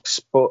Max,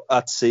 but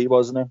at sea,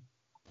 wasn't it?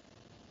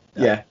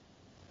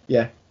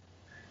 Yeah.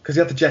 Because he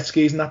had the jet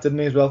skis and that, didn't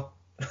he, as well?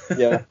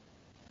 Yeah.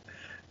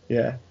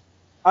 Yeah.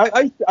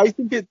 I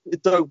think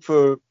it's open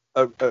for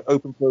a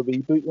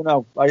reboot. You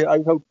know,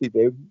 I hope they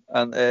do,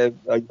 and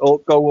I'll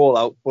go all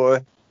out for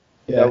it.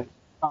 You know,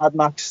 Mad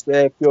Max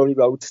Fury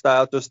Road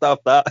style. Just have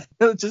that.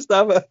 Just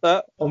have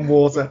that on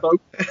water.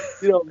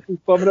 You know,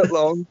 just bombing it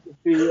along.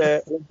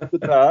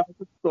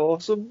 It's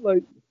awesome.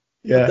 Like,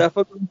 yeah,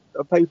 definitely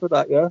I'll pay for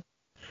that. Yeah,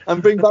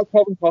 and bring back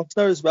Kevin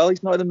Costner as well.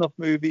 He's not in enough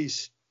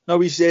movies. No,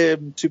 he's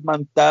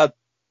Superman's dad.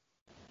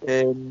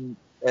 Man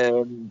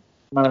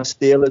of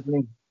Steel, isn't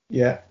he?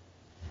 Yeah.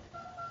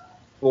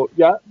 But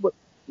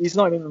he's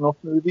not in enough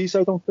movies,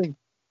 I don't think.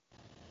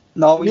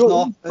 No, he's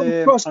not. And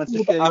it's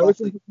a shame,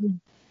 actually.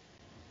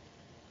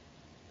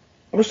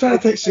 I was trying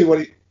to see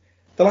what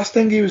the last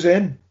thing he was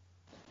in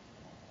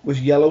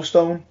was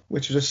Yellowstone,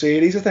 which was a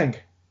series, I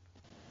think.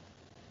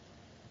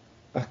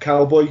 A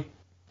cowboy.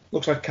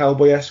 Looks like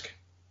cowboy-esque.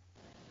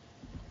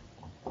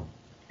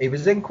 He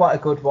was in quite a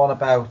good one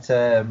about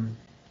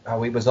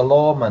how he was a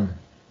lawman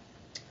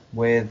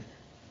with,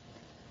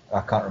 I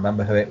can't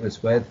remember who it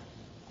was with.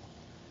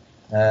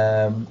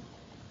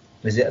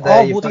 Is it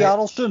there? Woody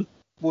Harrelson.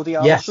 Woody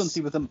Harrelson. Yes.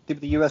 They were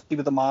the US. They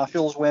were the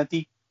Marshals, weren't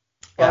they?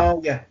 Yeah.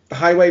 Oh yeah, the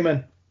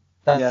Highwayman.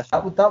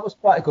 That was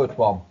quite a good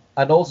one.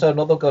 And also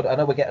another good, I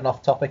know we're getting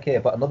off topic here,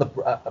 but another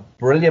a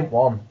brilliant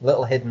one,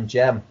 little hidden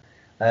gem,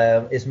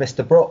 is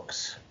Mr.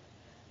 Brooks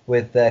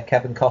with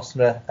Kevin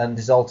Costner and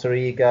his alter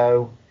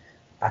ego.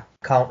 I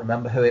can't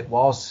remember who it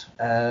was.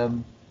 I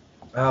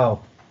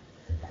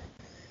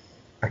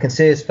can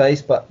see his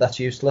face, but that's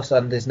useless,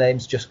 and his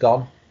name's just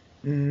gone.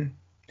 Mm.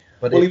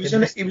 But well, he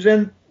was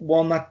in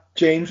one that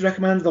James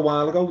recommended a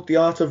while ago, The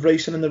Art of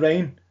Racing in the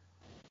Rain.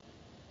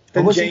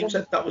 Then James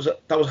said that was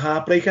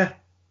Heartbreaker.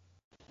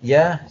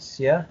 Yes,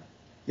 yeah.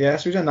 Yeah,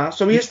 so he's in that.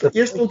 So he's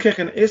still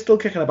kicking. He's still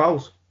kicking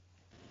about.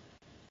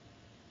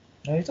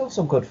 Yeah, he's done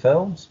some good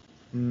films.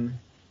 Mm.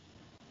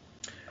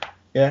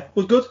 Yeah,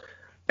 was good.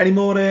 Any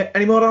more? Al?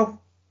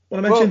 Want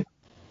to mention? Well,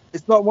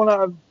 it's not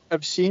one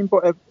I've seen,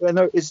 but I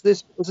know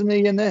isn't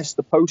he in this?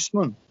 The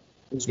Postman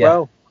as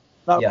well.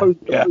 That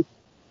Postman,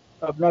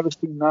 I've never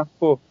seen that,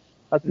 but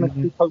that's meant to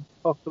be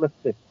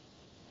post-apocalyptic.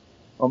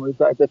 Or is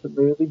that a different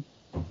movie?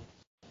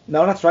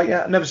 No, that's right.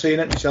 Yeah, I've never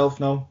seen it myself.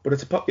 No, but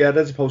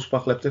there's a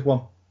post-apocalyptic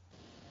one.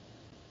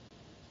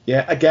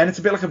 Yeah, again, it's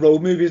a bit like a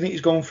road movie, isn't it?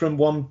 He's going from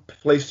one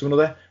place to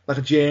another, like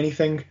a journey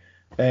thing.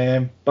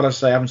 But as I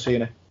say, I haven't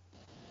seen it.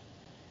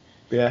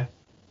 But yeah.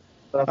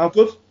 Oh,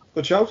 good.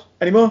 Good shout.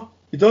 Any more?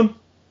 You done?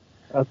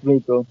 That's really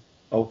good.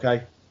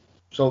 Okay.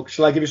 So,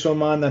 shall I give you some of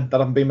mine then that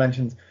haven't been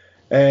mentioned?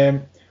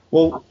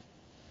 Well,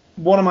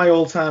 one of my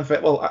all-time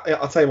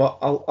I'll tell you what.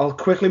 I'll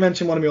quickly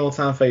mention one of my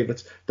all-time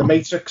favourites, The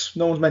Matrix.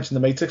 No one's mentioned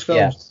The Matrix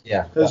films.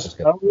 Yeah, that Because was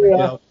good. Oh, you yeah.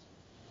 know,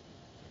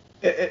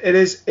 it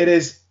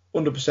is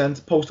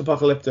 100%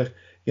 post-apocalyptic.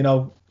 You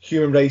know,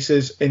 human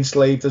races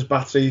enslaved as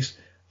batteries,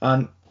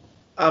 and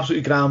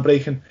absolutely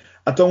groundbreaking.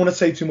 I don't want to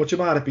say too much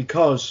about it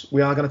because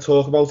we are going to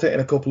talk about it in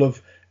a couple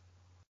of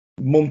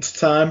months'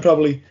 time,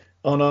 probably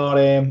on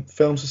our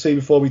films to see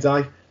before we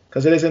die,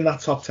 because it is in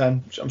that top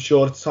 10. I'm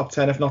sure it's top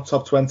 10, if not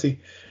top 20.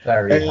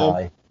 Very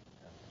high.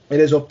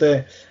 It is up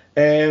there.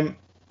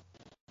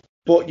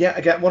 But yeah,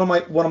 again, one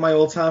of my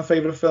all-time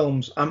favourite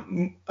films.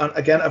 And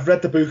again, I've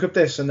read the book of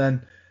this, and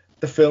then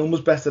the film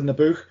was better than the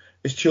book.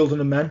 Is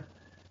Children of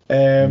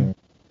Men.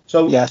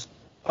 So Yes.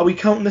 are we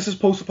counting this as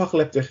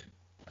post-apocalyptic?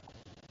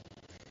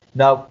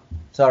 No,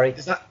 sorry.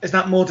 Is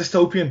that more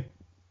dystopian?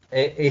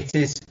 It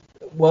is.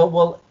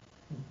 Well,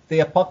 the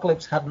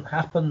apocalypse hadn't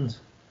happened,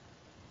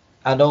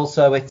 and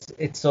also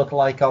it's sort of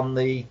like on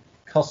the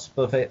cusp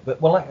of it.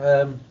 But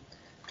I'm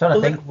trying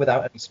to think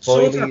without any Sort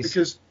spoilers. of,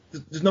 because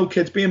there's no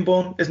kids being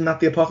born. Isn't that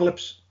the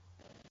apocalypse?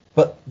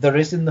 But there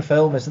is in the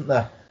film, isn't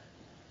there?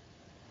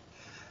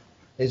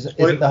 Isn't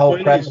the whole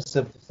Spoilies. premise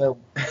of the film?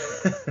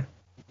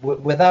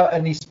 Without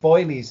any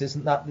spoilies,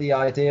 isn't that the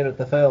idea of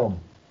the film?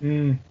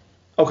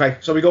 Okay,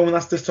 so we go when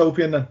that's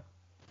dystopian then.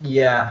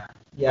 Yeah.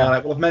 All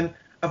right. Well,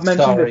 I've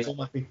mentioned Sorry. it, so I'm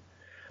happy.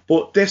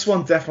 But this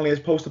one definitely is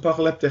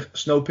post-apocalyptic.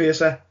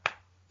 Snowpiercer.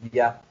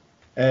 Yeah.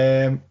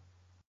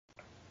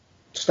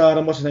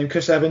 Starring what's his name,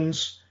 Chris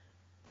Evans.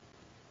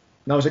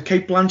 Now is it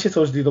Kate Blanchett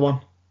or is it the other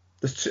one?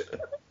 There's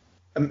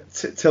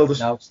Tilda.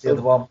 No, it's the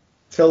other one.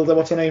 Tilda,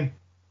 what's her name?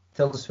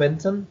 Tilda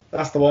Swinton.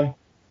 That's the one.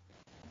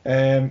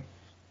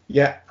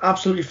 Yeah,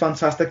 absolutely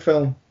fantastic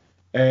film.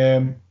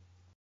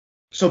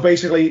 So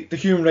basically, the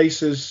human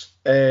race is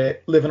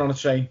living on a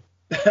train,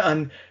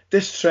 and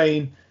this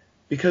train,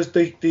 because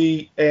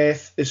the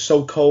Earth is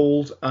so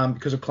cold and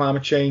because of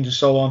climate change and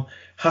so on,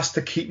 has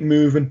to keep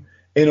moving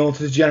in order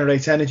to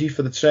generate energy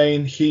for the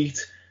train,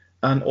 heat,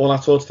 and all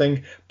that sort of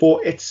thing.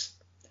 But it's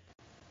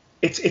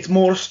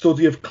more a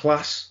study of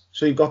class.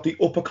 So you've got the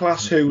upper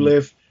class who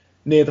live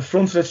near the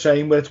front of the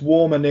train where it's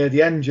warmer near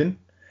the engine,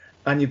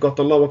 and you've got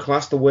the lower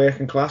class, the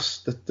working class,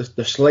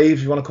 the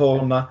slaves, if you want to call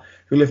them that,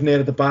 who live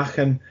near the back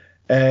and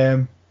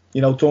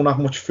don't have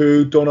much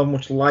food, don't have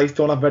much life,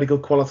 don't have very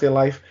good quality of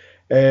life.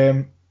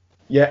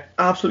 Yeah,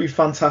 absolutely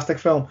fantastic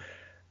film.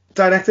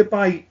 Directed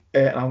by,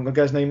 I'm going to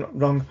get his name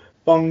wrong,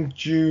 Bong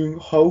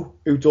Joon-ho,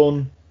 who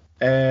done,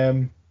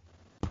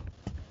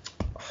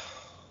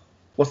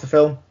 what's the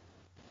film?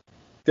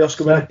 The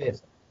Oscar winner?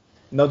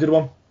 No, did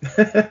one.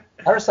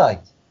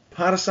 Parasite.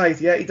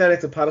 Parasite, yeah, he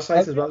directed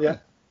Parasite as well, yeah.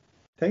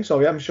 I think so,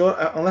 yeah, I'm sure,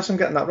 unless I'm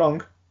getting that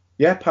wrong.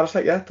 Yeah,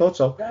 Parasite, yeah, thought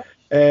so.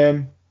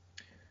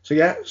 So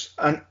yeah,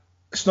 and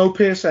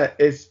Snowpiercer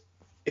it's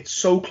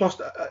so close.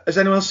 Has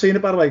anyone else seen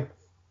it, by the way?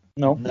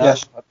 No.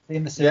 Yes. I've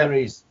seen the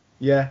series.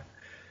 Yeah.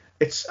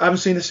 I haven't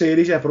seen the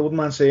series yet, but I wouldn't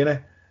mind seeing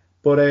it.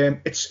 But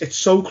it's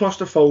so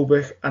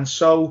claustrophobic and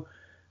so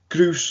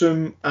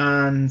gruesome,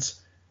 and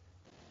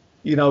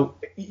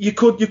you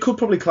could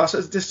probably class it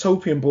as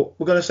dystopian, but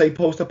we're going to say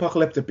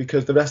post-apocalyptic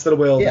because the rest of the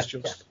world is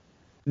just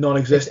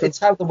non-existent. It's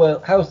how's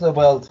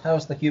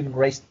the human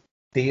race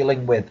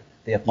dealing with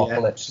the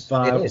apocalypse?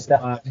 Yeah, it is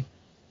definitely.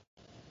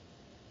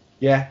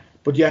 Yeah,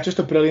 but yeah, just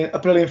a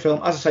brilliant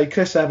film. As I say,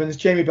 Chris Evans,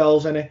 Jamie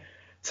Bell's in it,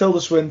 Tilda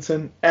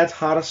Swinton, Ed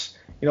Harris,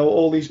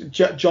 all these.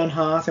 John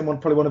Hart in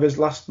probably one of his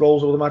last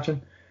roles, I would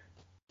imagine.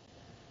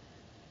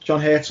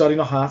 John Hurt, sorry,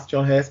 not Hart,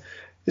 John Hurt.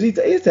 He's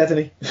dead, isn't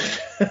he?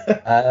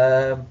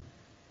 I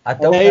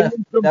don't know if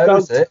he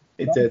knows it.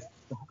 He did.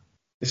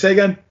 You say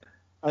again?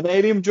 An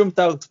alien jumped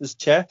out of his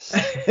chest.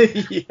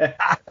 Yeah.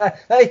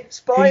 Hey,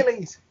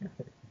 spoilies.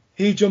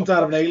 He jumped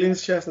out of an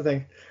alien's chest, I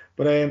think.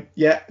 But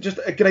yeah, just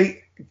a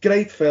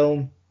great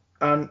film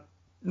and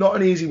not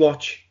an easy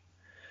watch.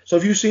 So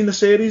have you seen the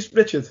series,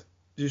 Richard?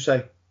 Did you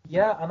say?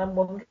 Yeah, and I'm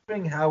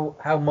wondering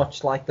how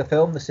much like the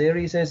film the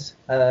series is,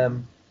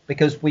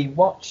 because we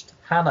watched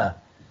Hannah,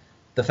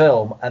 the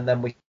film, and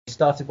then we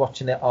started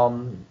watching it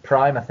on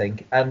Prime, I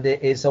think, and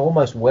it is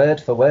almost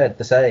word for word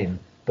the same,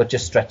 but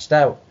just stretched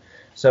out.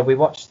 So we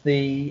watched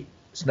the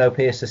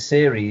Snowpiercer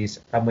series,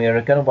 and we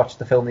were going to watch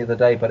the film the other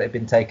day, but it had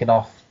been taken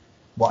off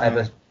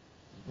whatever,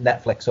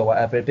 Netflix or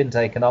whatever, it had been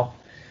taken off.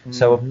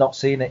 So I've not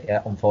seen it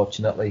yet,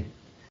 unfortunately.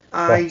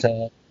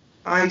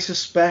 I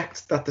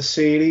suspect that the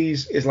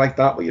series is like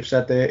that, what you've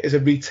said there, is a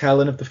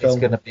retelling of the film. It's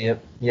going to be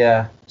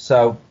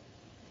so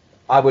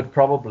I would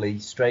probably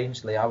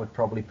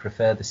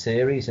prefer the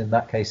series in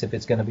that case if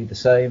it's going to be the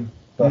same.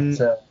 But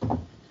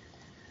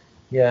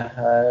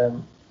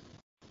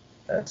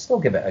I'd still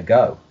give it a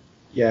go.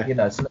 Yeah.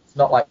 It's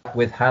not like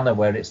with Hannah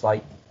where it's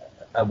like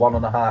a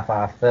 1.5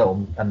 hour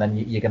film, and then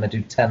you're going to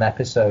do 10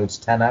 episodes,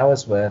 10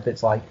 hours worth.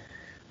 It's like,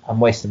 I'm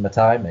wasting my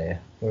time here.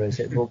 Whereas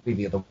it will be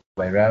the other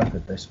way around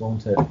with this,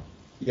 won't it?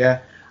 Yeah,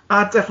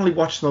 I'd definitely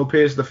watch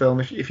Snowpiercer the film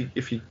if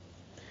you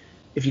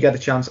get a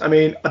chance. I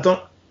mean, I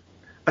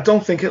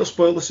don't think it'll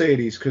spoil the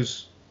series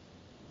because,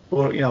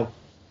 but you know,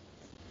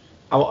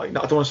 I don't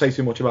want to say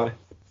too much about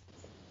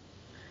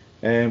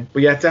it.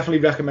 But yeah, definitely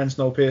recommend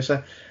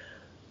Snowpiercer.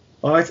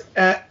 All right,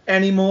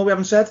 any more we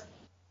haven't said?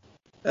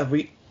 Have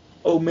we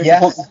omitted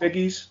Yes.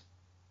 biggies?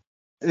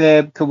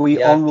 Can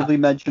we honourably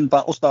mention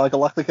Battlestar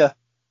Galactica?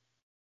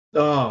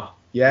 Oh,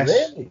 yes.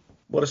 Really?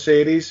 What a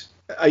series.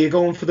 Are you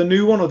going for the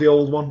new one or the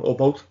old one, or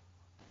both?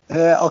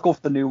 I'll go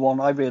for the new one.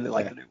 I really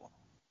like the new one.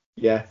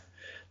 Yeah.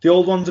 The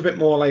old one's a bit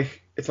more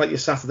like, it's like your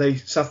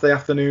Saturday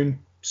afternoon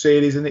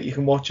series, isn't it? You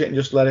can watch it and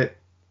just let it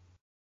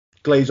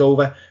glaze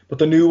over. But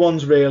the new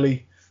one's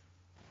really,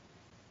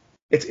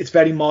 it's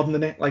very modern,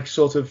 isn't it? Like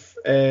sort of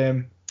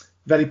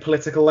very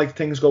political, like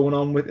things going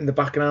on in the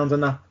background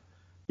and that.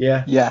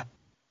 Yeah. Yeah.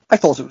 I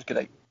thought it was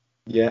great.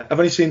 Yeah. I've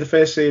only seen the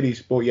first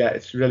series, but yeah,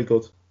 it's really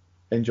good.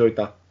 I enjoyed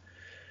that.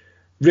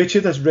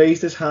 Richard has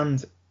raised his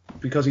hand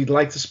because he'd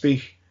like to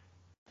speak.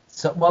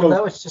 So, well,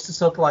 no, it's just a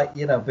sort of like,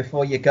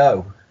 before you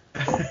go.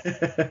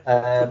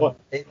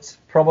 It's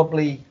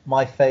probably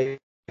my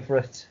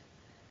favourite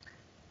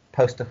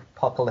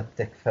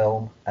post-apocalyptic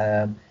film.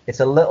 It's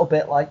a little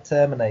bit like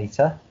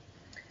Terminator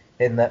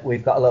in that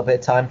we've got a little bit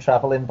of time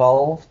travel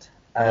involved.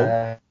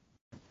 And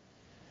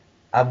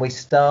we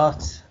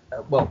start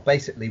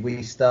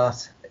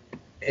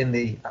in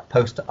the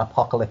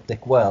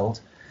post-apocalyptic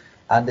world,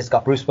 and it's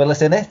got Bruce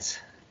Willis in it.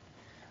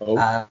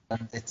 And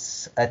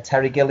it's a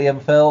Terry Gilliam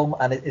film,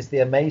 and it is The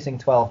Amazing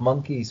 12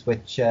 Monkeys,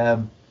 which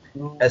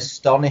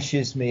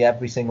astonishes me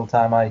every single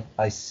time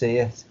I see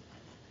it.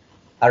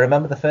 I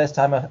remember the first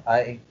time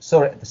I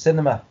saw it at the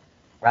cinema,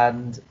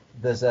 and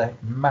there's a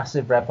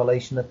massive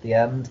revelation at the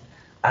end,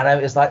 and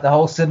it was like the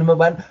whole cinema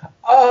went,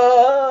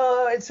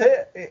 "Oh, it's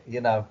it!"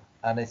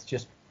 And it's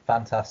just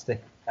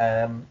fantastic.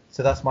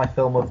 So that's my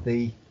film of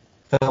the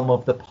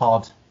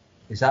pod.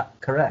 Is that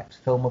correct?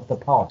 Film of the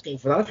pod. Go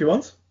for that if you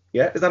want.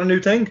 Yeah, is that a new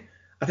thing?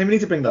 I think we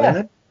need to bring that in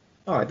then.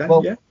 All right then.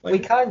 Well, yeah. We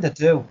kind of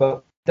do,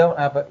 but don't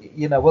have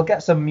we'll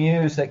get some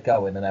music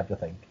going and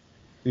everything.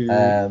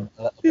 A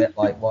little bit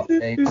like what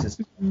James is.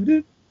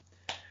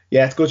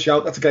 Yeah, it's a good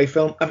shout. That's a great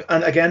film.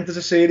 And again, there's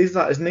a series of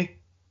that, isn't he?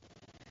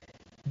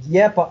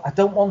 Yeah, but I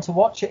don't want to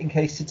watch it in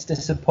case it's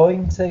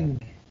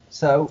disappointing.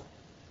 So,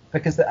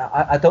 because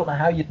I don't know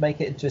how you'd make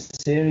it into a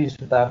series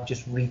without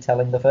just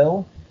retelling the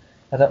film.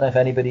 I don't know if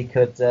anybody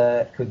could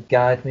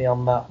guide me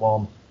on that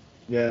one.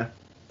 Yeah.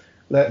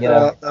 Let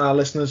our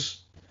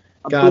listeners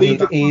guide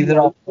either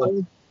of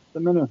the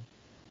minute.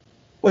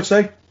 What'd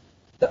you say?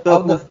 The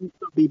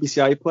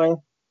BBC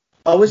iPlayer.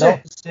 Oh, is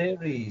it?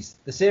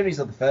 The series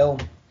of the film.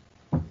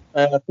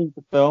 I think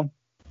the film.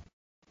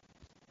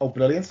 Oh,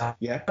 brilliant.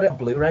 Yeah. Put it on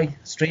Blu-ray.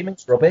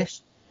 Streaming's rubbish.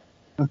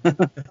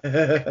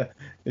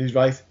 He's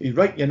right.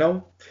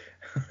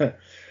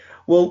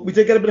 Well, we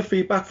did get a bit of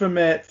feedback from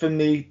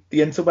the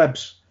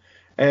interwebs.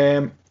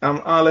 And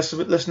our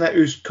listener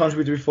who's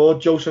contributed before,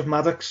 Joseph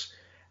Maddox.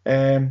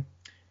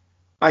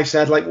 I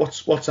said, like,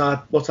 what's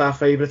our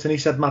favourite, and he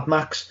said Mad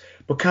Max.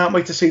 But can't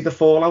wait to see the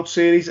Fallout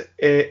series,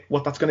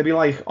 what that's going to be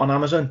like on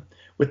Amazon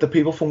with the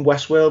people from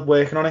Westworld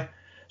working on it.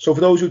 So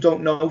for those who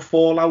don't know,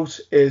 Fallout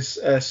is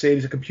a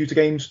series of computer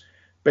games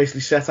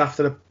basically set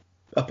after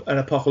an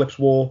apocalypse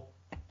war.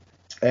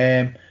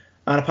 And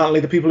apparently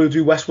the people who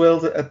do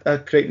Westworld are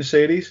creating a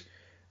series.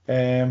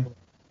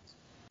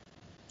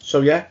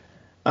 So yeah.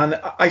 And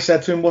I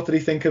said to him, what did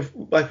he think of,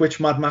 like, which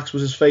Mad Max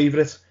was his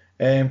favourite?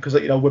 Because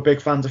we're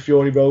big fans of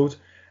Fury Road.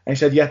 And he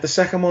said, yeah, the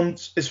second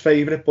one's his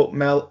favourite, but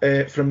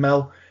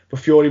but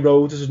Fury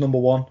Road is his number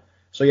one.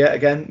 So yeah,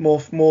 again, more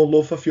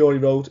love for Fury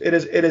Road. It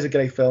is a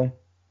great film.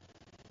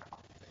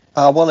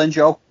 Well then,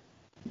 Joe.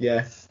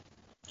 Yeah.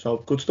 So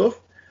good stuff.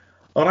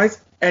 All right.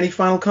 Any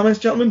final comments,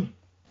 gentlemen?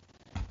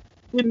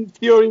 Didn't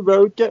Fury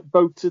Road get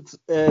voted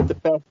the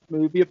best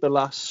movie of the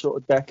last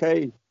sort of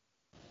decade?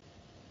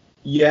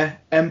 Yeah,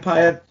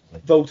 Empire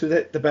voted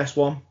it the best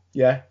one.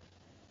 Yeah.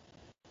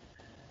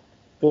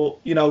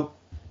 But,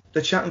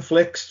 the Chat and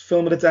Flicks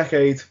film of the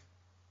decade,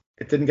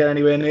 it didn't get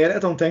anywhere near it, I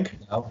don't think.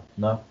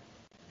 No.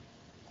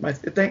 I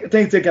think it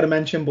did get a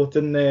mention, but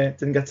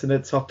didn't get to the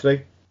top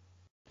three.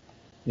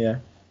 Yeah.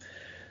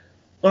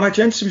 All right,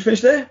 gents, should we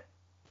finish there?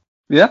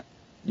 Yeah.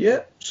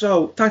 Yeah.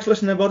 So, thanks for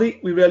listening, everybody.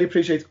 We really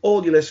appreciate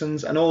all your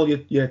listens and all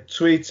your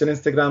tweets and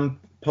Instagram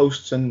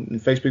posts and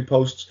Facebook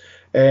posts.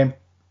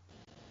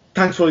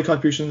 Thanks for all your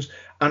contributions.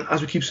 And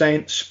as we keep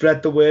saying,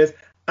 spread the word.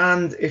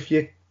 And if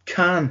you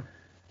can,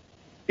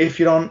 if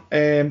you're on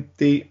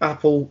the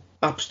Apple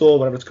App Store,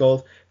 whatever it's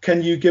called,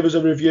 can you give us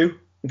a review?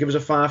 And give us a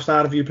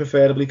 5-star review,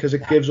 preferably, because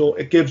it takes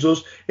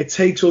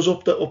us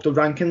up the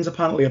rankings.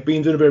 Apparently, I've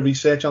been doing a bit of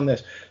research on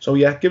this. So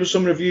yeah, give us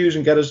some reviews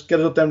and get us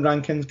up them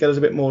rankings, get us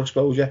a bit more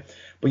exposure.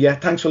 But yeah,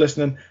 thanks for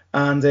listening.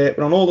 And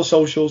we're on all the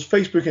socials: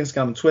 Facebook,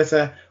 Instagram, and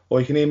Twitter. Or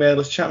you can email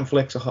us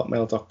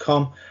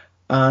chatandflicks@hotmail.com.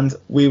 And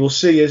we will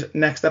see you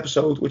next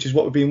episode, which is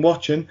what we've been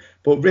watching.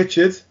 But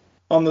Richard,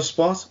 on the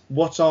spot,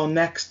 what's our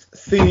next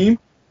theme?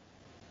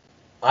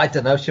 I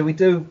don't know. Shall we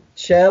do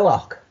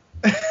Sherlock?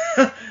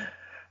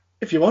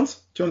 If you want.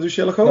 Do you want to do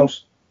Sherlock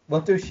Holmes? No,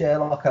 we'll do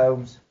Sherlock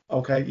Holmes.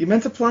 Okay. You're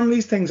meant to plan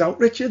these things out,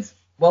 Richard.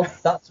 Well,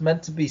 that's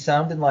meant to be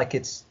sounding like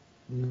it's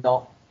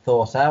not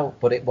thought out,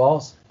 but it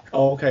was.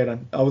 Oh, okay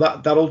then. Oh,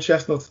 that old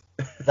chestnut.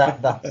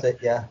 That's it,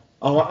 yeah.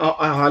 Oh,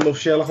 I love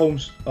Sherlock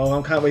Holmes. Oh,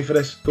 I can't wait for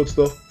this. Good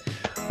stuff.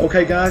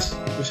 Okay, guys.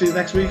 We'll see you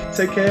next week.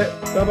 Take care.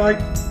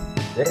 Bye-bye.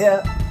 See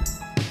ya.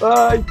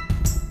 Bye.